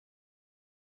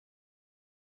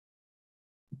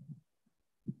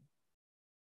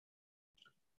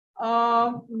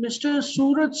 Mr.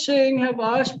 Suraj Singh have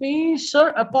asked me, sir,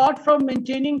 apart from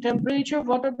maintaining temperature,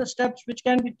 what are the steps which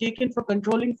can be taken for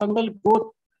controlling fungal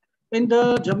growth in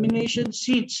the germination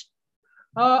seeds?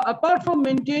 Apart from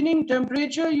maintaining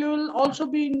temperature, you also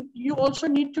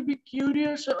need to be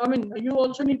curious. I mean, you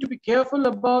also need to be careful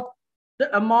about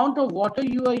the amount of water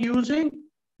you are using,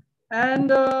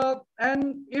 and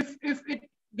if it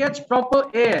gets proper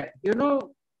air,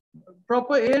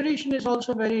 proper aeration is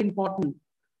also very important.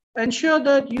 Ensure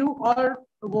that you are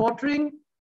watering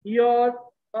your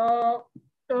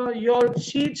your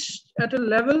seeds at a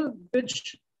level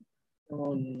which,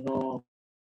 oh no.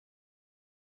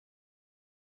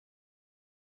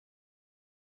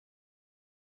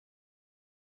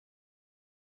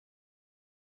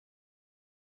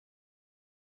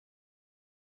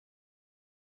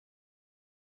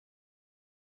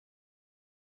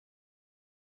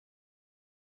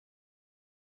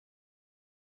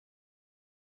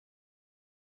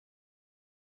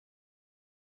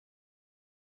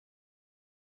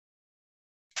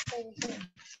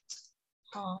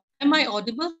 Am I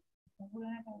audible?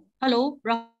 Hello,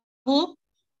 Rahul?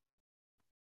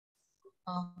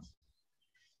 Uh,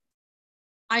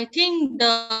 I think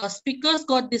the speakers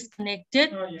got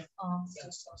disconnected. Yeah.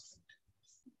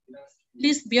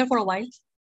 Please bear for a while.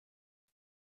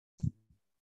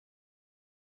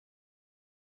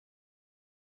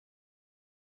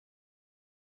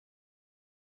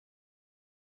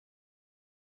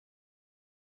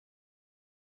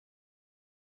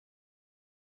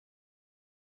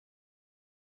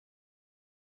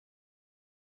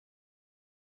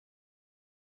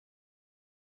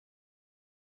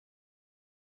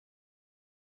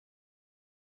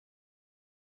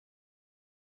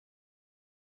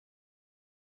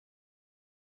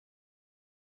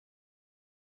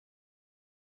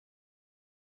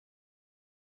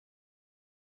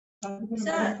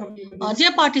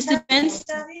 Dear participants,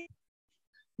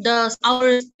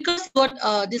 our speakers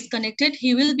got disconnected.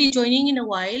 He will be joining in a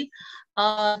while.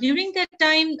 During that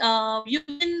time, you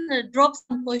can drop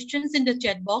some questions in the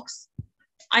chat box.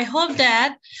 I hope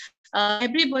that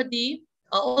everybody,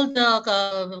 all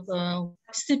the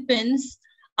participants,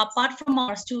 apart from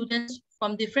our students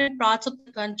from different parts of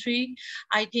the country,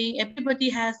 I think everybody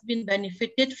has been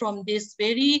benefited from this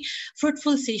very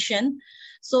fruitful session.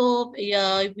 So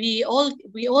we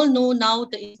all know now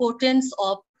the importance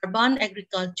of urban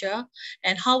agriculture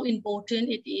and how important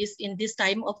it is in this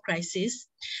time of crisis.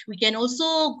 We can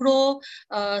also grow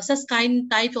such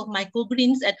type of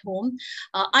microgreens at home.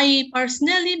 I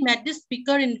personally met this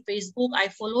speaker in Facebook. I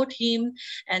followed him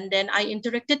and then I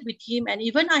interacted with him, and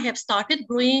even I have started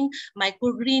growing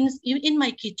microgreens in my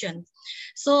kitchen.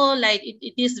 So like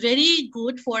it is very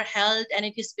good for health, and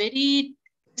it is very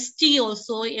tasty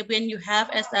also when you have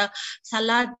as a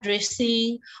salad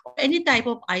dressing or any type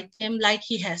of item like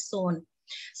he has shown.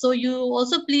 So you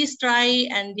also please try,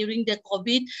 and during the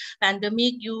COVID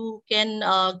pandemic, you can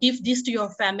give this to your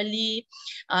family.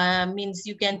 Means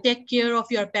you can take care of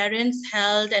your parents'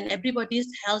 health and everybody's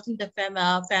health in the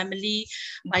family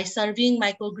by serving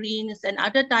microgreens and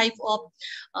other type of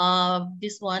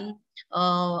this one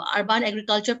urban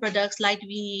agriculture products like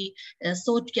we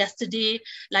showed yesterday,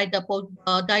 like the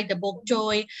bok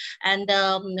choy and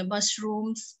the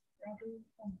mushrooms.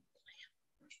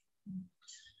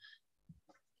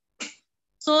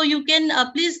 So you can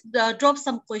please drop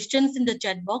some questions in the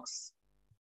chat box.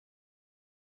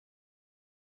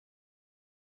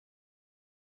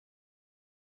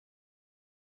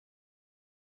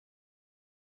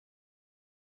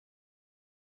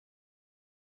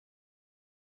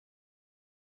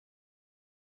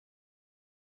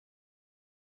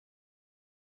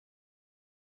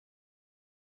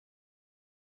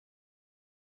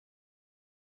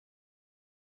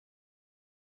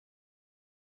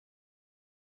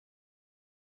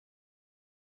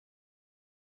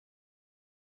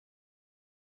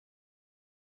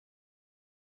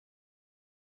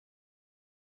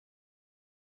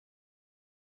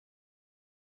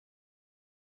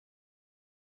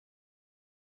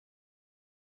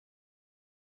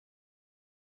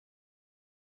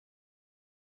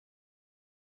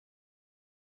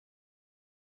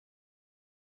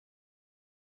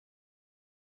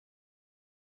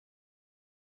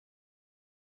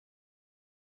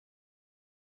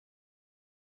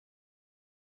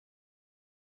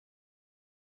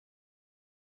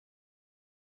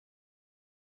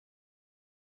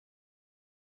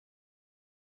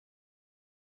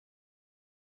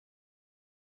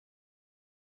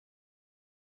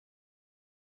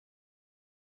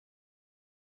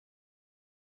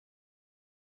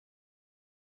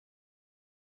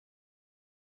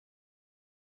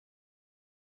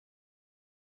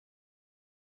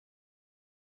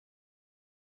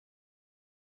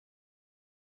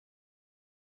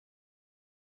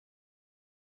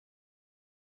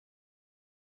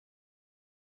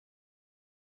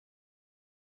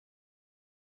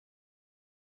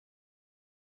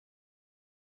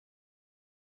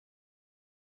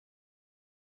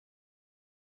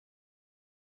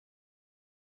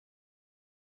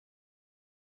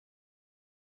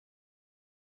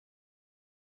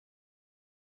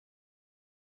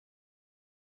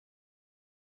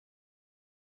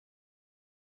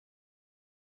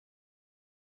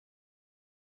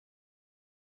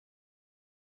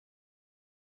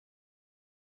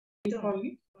 Hello,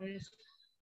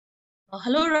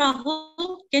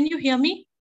 Rahul. Can you hear me?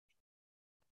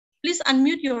 Please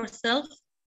unmute yourself.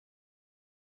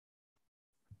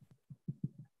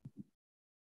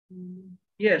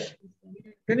 Yes.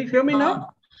 Can you hear me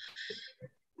now?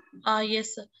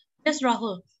 Yes, sir. Yes,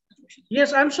 Rahul.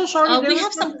 Yes, I'm so sorry. We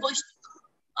have some questions.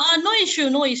 No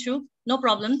issue, no issue, no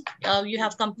problem. You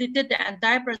have completed the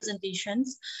entire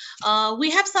presentations. We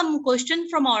have some question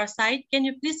from our side. Can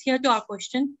you please hear to our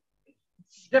question?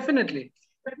 Definitely.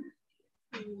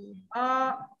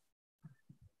 But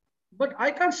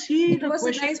I can't see the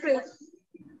question.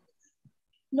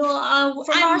 No,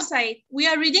 from our side, we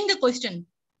are reading the question.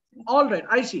 All right,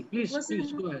 I see. Please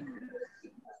go ahead.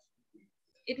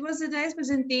 It was a nice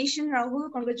presentation,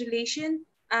 Rahul. Congratulations.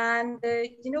 And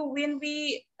when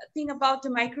we think about the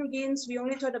microgreens, we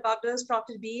only thought about the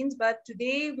sprouted beans, but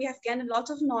today we have gained a lot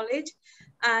of knowledge,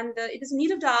 and it is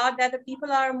need of doubt that the people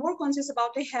are more conscious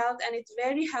about their health, and it's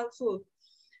very helpful.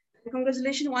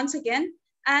 Congratulations once again.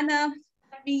 And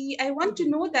I want to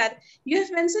know that you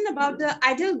have mentioned about the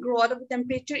ideal growth of the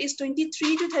temperature is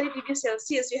 23 to 30 degrees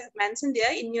Celsius. You have mentioned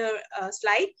there in your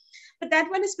slide, but that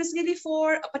one is specifically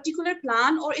for a particular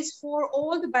plant, or is for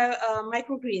all the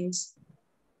microgreens?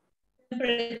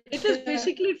 It is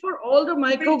basically for all the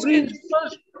microgreens,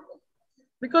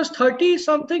 because 30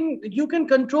 something, you can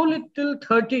control it till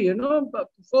 30,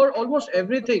 for almost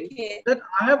everything that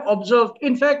I have observed.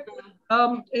 In fact,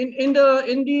 in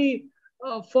the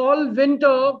fall,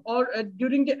 winter, or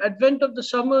during the advent of the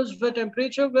summers where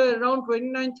temperature were around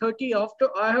 29, 30, after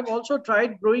I have also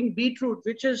tried growing beetroot,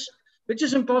 which is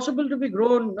impossible to be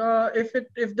grown if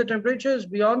the temperature is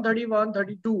beyond 31,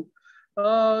 32.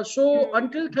 So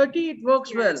until 30, it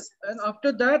works well. And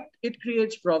after that, it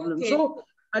creates problems. So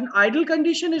an ideal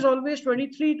condition is always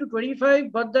 23 to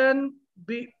 25, but then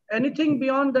anything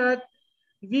beyond that,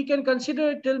 we can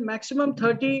consider it till maximum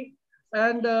 30,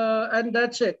 and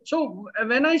that's it. So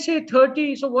when I say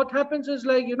 30, so what happens is,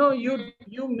 like,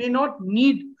 you may not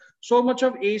need so much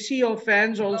of AC or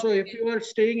fans also if you are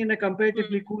staying in a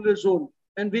comparatively cooler zone,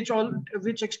 and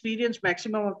which experience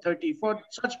maximum of 30. For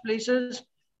such places,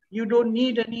 you don't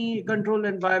need any controlled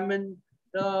environment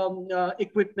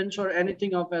equipments or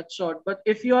anything of that sort. But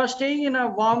if you are staying in a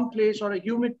warm place or a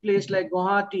humid place like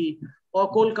Guwahati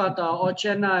or Kolkata or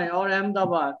Chennai or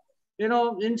Ahmedabad,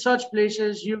 in such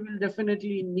places, you will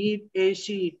definitely need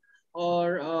AC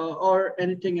or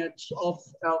anything else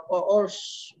or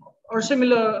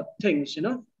similar things,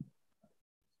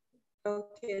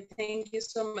 Okay, thank you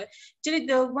so much. Actually,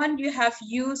 the one you have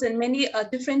used, and many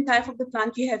different type of the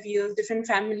plant you have used, different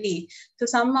family. So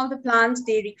some of the plants,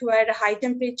 they require a high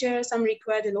temperature, some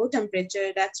require a low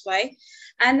temperature, that's why.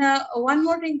 And one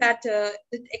more thing, that the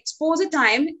exposure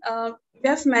time, you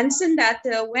have mentioned that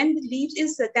when the leaves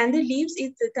is, tender leaves,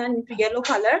 it turn into yellow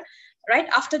color, right?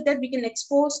 After that, we can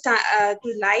expose to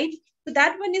light. So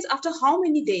that one is after how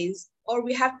many days? Or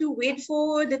we have to wait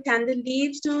for the tender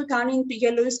leaves to turn into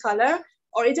yellowish color?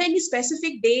 Or is there any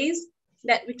specific days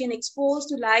that we can expose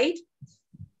to light?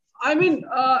 I mean,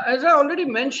 as I already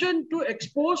mentioned, to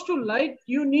expose to light,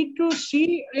 you need to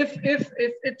see if it's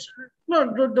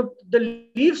the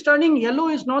leaves turning yellow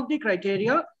is not the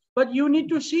criteria, but you need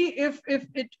to see if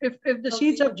the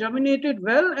seeds have germinated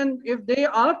well, and if they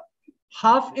are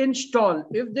half inch tall.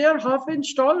 If they are half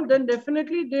inch tall, then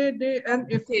definitely they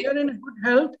and if they are in good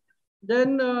health,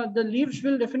 then the leaves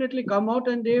will definitely come out,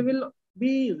 and they will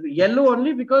be yellow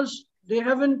only because they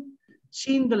haven't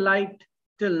seen the light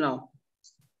till now.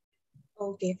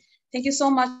 Okay, thank you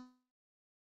so much.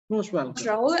 Most welcome,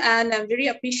 Rahul, and I very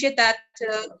appreciate that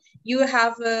you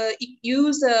have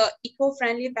used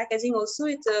eco-friendly packaging also.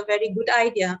 It's a very good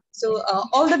idea. So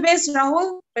all the best,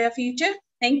 Rahul, for your future.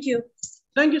 Thank you.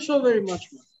 Thank you so very much.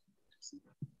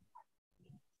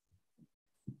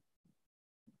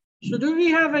 So do we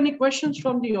have any questions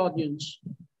from the audience?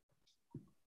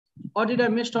 Or did I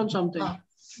miss on something? I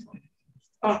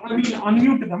will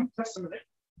unmute them. Just a minute.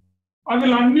 I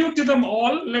will unmute them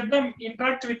all. Let them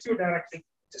interact with you directly.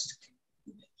 Just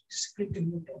click the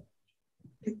mute on.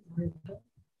 Click mute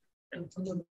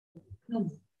on. No,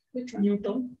 click mute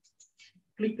on.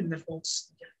 Click in the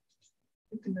phones.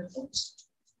 Click in the phones.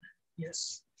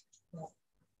 Yes.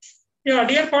 Yeah,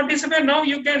 dear participant, now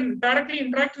you can directly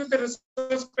interact with the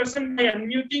resource person by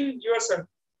unmuting yourself.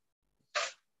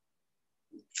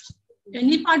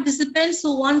 Any participants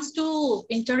who wants to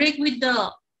interact with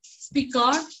the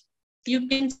speaker, you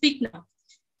can speak now.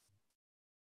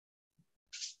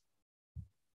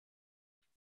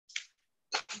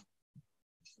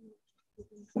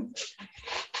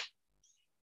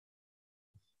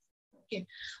 Okay.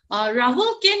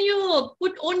 Rahul, can you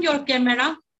put on your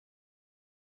camera?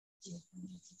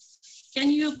 Can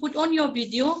you put on your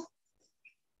video?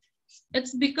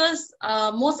 It's because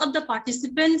most of the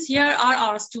participants here are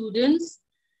our students,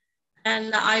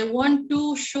 and I want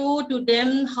to show to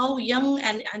them how young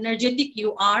and energetic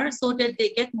you are so that they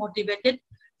get motivated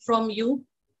from you.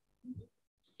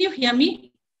 Can you hear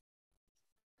me?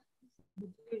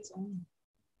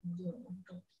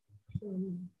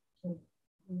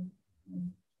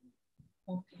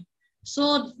 Okay.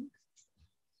 So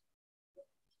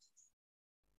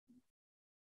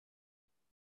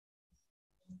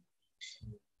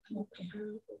okay.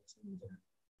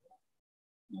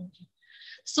 Okay.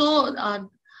 So,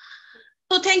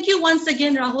 so thank you once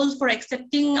again, Rahul, for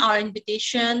accepting our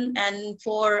invitation and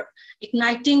for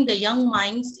igniting the young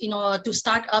minds, to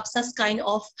start up such kind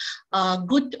of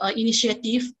good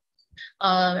initiative.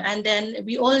 And then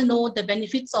we all know the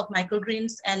benefits of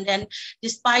microgreens, and then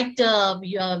despite the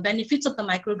benefits of the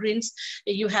microgreens,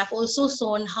 you have also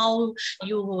shown how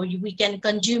we can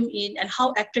consume it and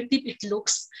how attractive it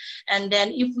looks. And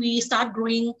then if we start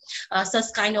growing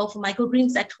such kind of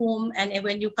microgreens at home, and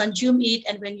when you consume it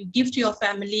and when you give to your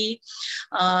family,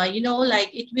 like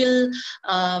it will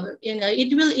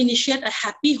initiate a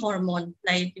happy hormone,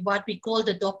 like what we call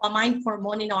the dopamine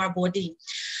hormone in our body.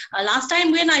 Last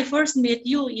time when I first met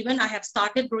you, even I have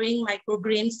started growing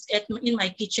microgreens in my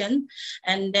kitchen.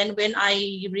 And then when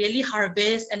I really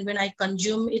harvest and when I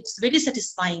consume, it's very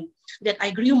satisfying that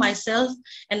I grew myself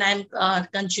and I'm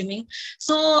consuming.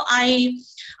 So I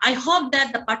hope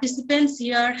that the participants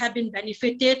here have been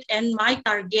benefited, and my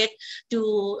target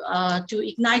to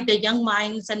ignite the young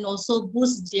minds and also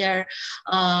boost their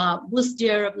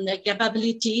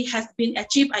capability has been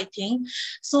achieved, I think.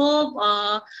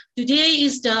 So today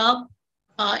is the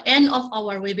end of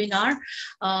our webinar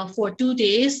for 2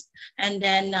 days. And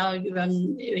then now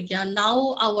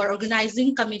our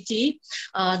organizing committee,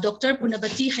 Dr.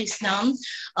 Punabati Haisnam,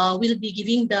 will be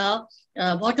giving the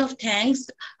vote of thanks.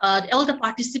 All the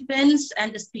participants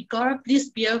and the speaker,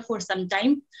 please bear for some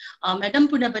time. Madam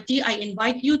Punabati, I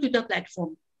invite you to the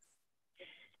platform.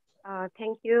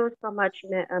 Thank you so much,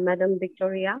 Madam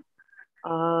Victoria.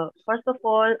 First of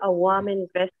all, a warm and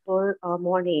grateful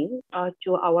morning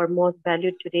to our most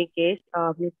valued today guest,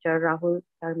 Mr. Rahul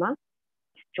Sharma,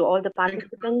 to all the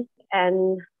participants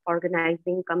and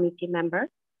organizing committee members.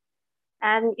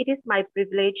 And it is my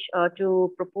privilege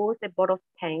to propose a vote of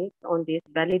thanks on this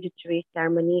valedictory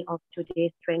ceremony of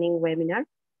today's training webinar,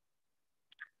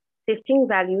 Shifting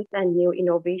Values and New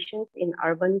Innovations in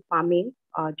Urban Farming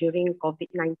during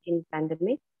COVID-19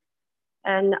 pandemic.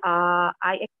 And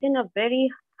I extend a very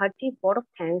hearty vote of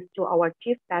thanks to our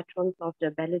chief patrons of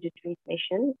the valedictory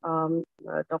session,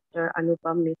 Dr.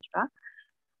 Anupam Mishra,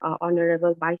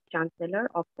 Honorable Vice Chancellor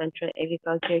of Central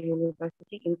Agriculture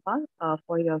University, Imphal,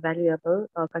 for your valuable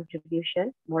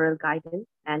contribution, moral guidance,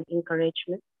 and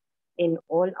encouragement in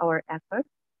all our efforts.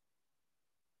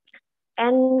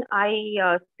 And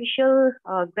special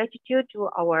gratitude to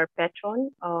our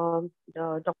patron,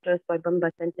 Dr. Soibam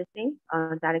Basanta Singh,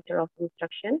 Director of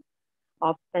Instruction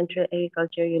of Central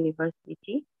Agriculture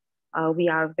University. We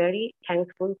are very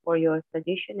thankful for your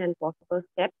suggestion and possible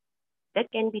steps that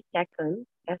can be taken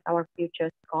as our future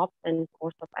scope and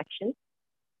course of action.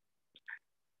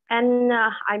 And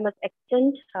I must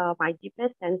extend my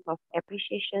deepest sense of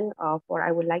appreciation for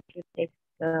I would like to take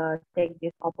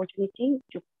this opportunity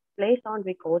to place on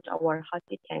record our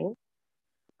hearty thanks,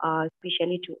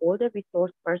 especially to all the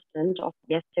resource persons of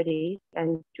yesterday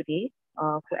and today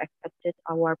who accepted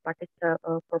our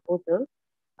proposal.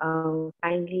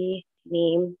 Kindly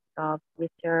name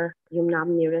Mr.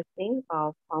 Yumnam Neeraj Singh,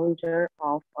 founder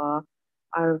of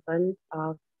Urban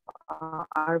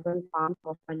Farms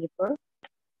of Manipur,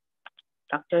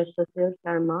 Dr. Sushil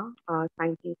Sharma,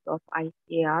 scientist of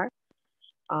ICAR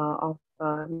of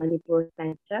Manipur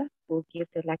Center, who gives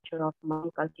a lecture of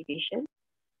mung cultivation,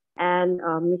 and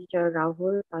Mr.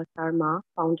 Rahul Sharma,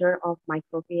 founder of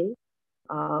Microgreens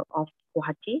of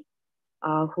Guwahati,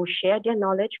 who share their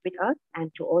knowledge with us,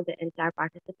 and to all the entire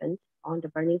participants on the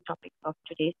burning topics of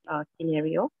today's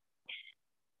scenario.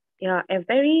 A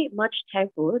very much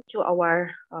thankful to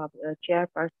our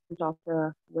chairperson of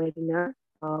the webinar,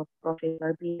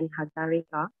 Professor B.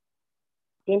 Hazarika,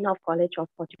 Dean of College of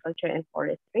Horticulture and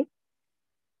Forestry.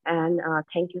 And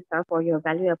thank you, sir, for your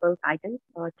valuable guidance,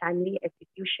 timely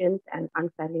executions, and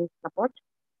unfailing support.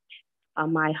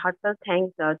 My heartfelt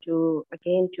thanks to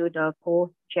the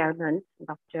co-chairman,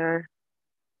 Dr.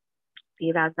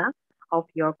 P. Raza, of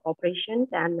your cooperation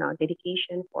and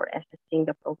dedication for assisting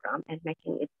the program and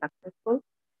making it successful.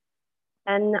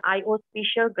 And I owe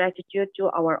special gratitude to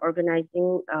our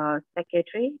organizing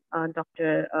secretary,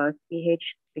 Dr. C.H.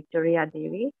 Victoria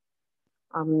Devi,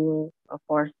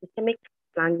 for systemic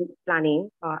planning,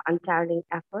 untiring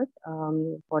effort,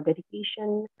 for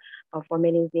dedication, for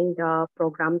managing the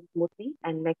program smoothly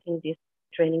and making this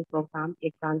training program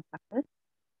a grand success.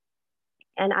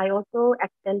 And I also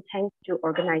extend thanks to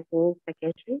organizing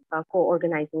secretary,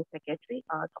 co-organizing secretary,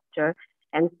 Dr.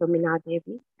 N. Somina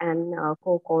Devi, and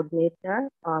co-coordinator,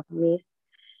 Ms.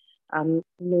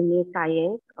 Nini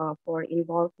Sayeng, for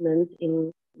involvement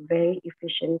in very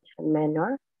efficient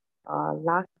manner.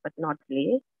 Last but not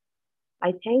least,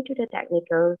 I thank to the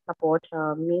technical support,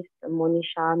 Ms.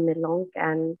 Monisha Melong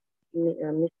and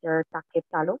Mr. Takib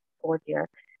Taluk for their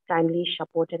timely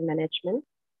support and management.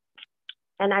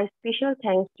 And I special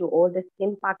thanks to all the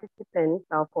STEAM participants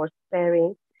for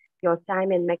sparing your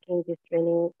time and making this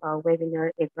training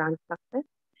webinar a grand success.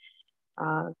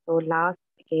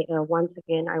 Once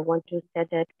again, I want to say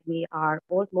that we are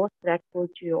all most grateful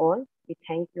to you all. We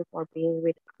thank you for being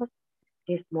with us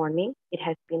this morning. It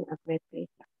has been a great pleasure.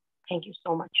 Thank you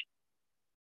so much.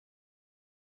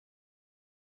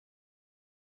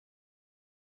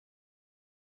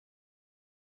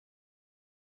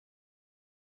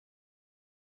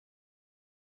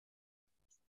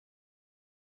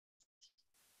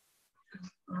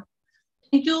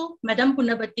 Thank you, Madam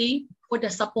Punabati, for the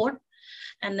support.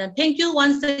 And thank you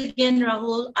once again,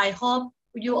 Rahul. I hope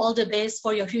you all the best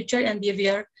for your future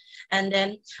endeavor. And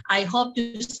then I hope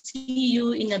to see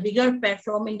you in a bigger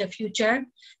platform in the future.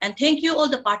 And thank you all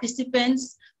the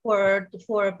participants for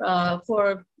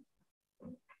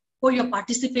your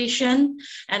participation.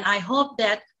 And I hope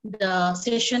that the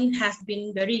session has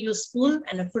been very useful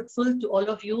and fruitful to all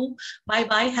of you.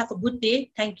 Bye-bye. Have a good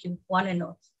day. Thank you, one and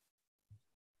all.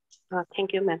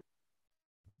 Thank you, ma'am.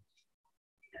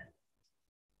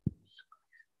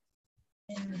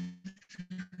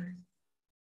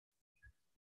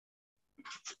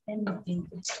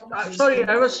 Sorry,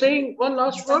 I was saying one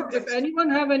last word. If anyone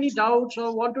have any doubts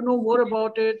or want to know more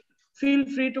about it, feel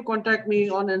free to contact me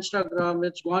on Instagram.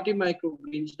 It's Guwahati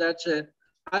Microgreens. That's it.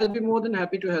 I'll be more than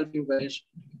happy to help you guys.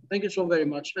 Thank you so very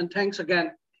much. And thanks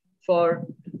again for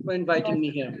inviting me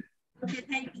here. Okay,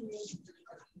 thank you.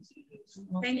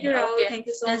 Thank you, Rahul. Okay. Thank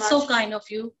you so much. That's so kind of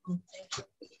you. Thank you.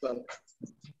 Well,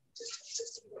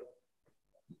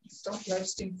 Stop live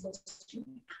stream first.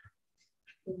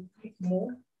 Click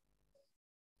more.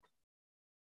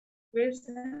 Where's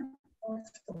that?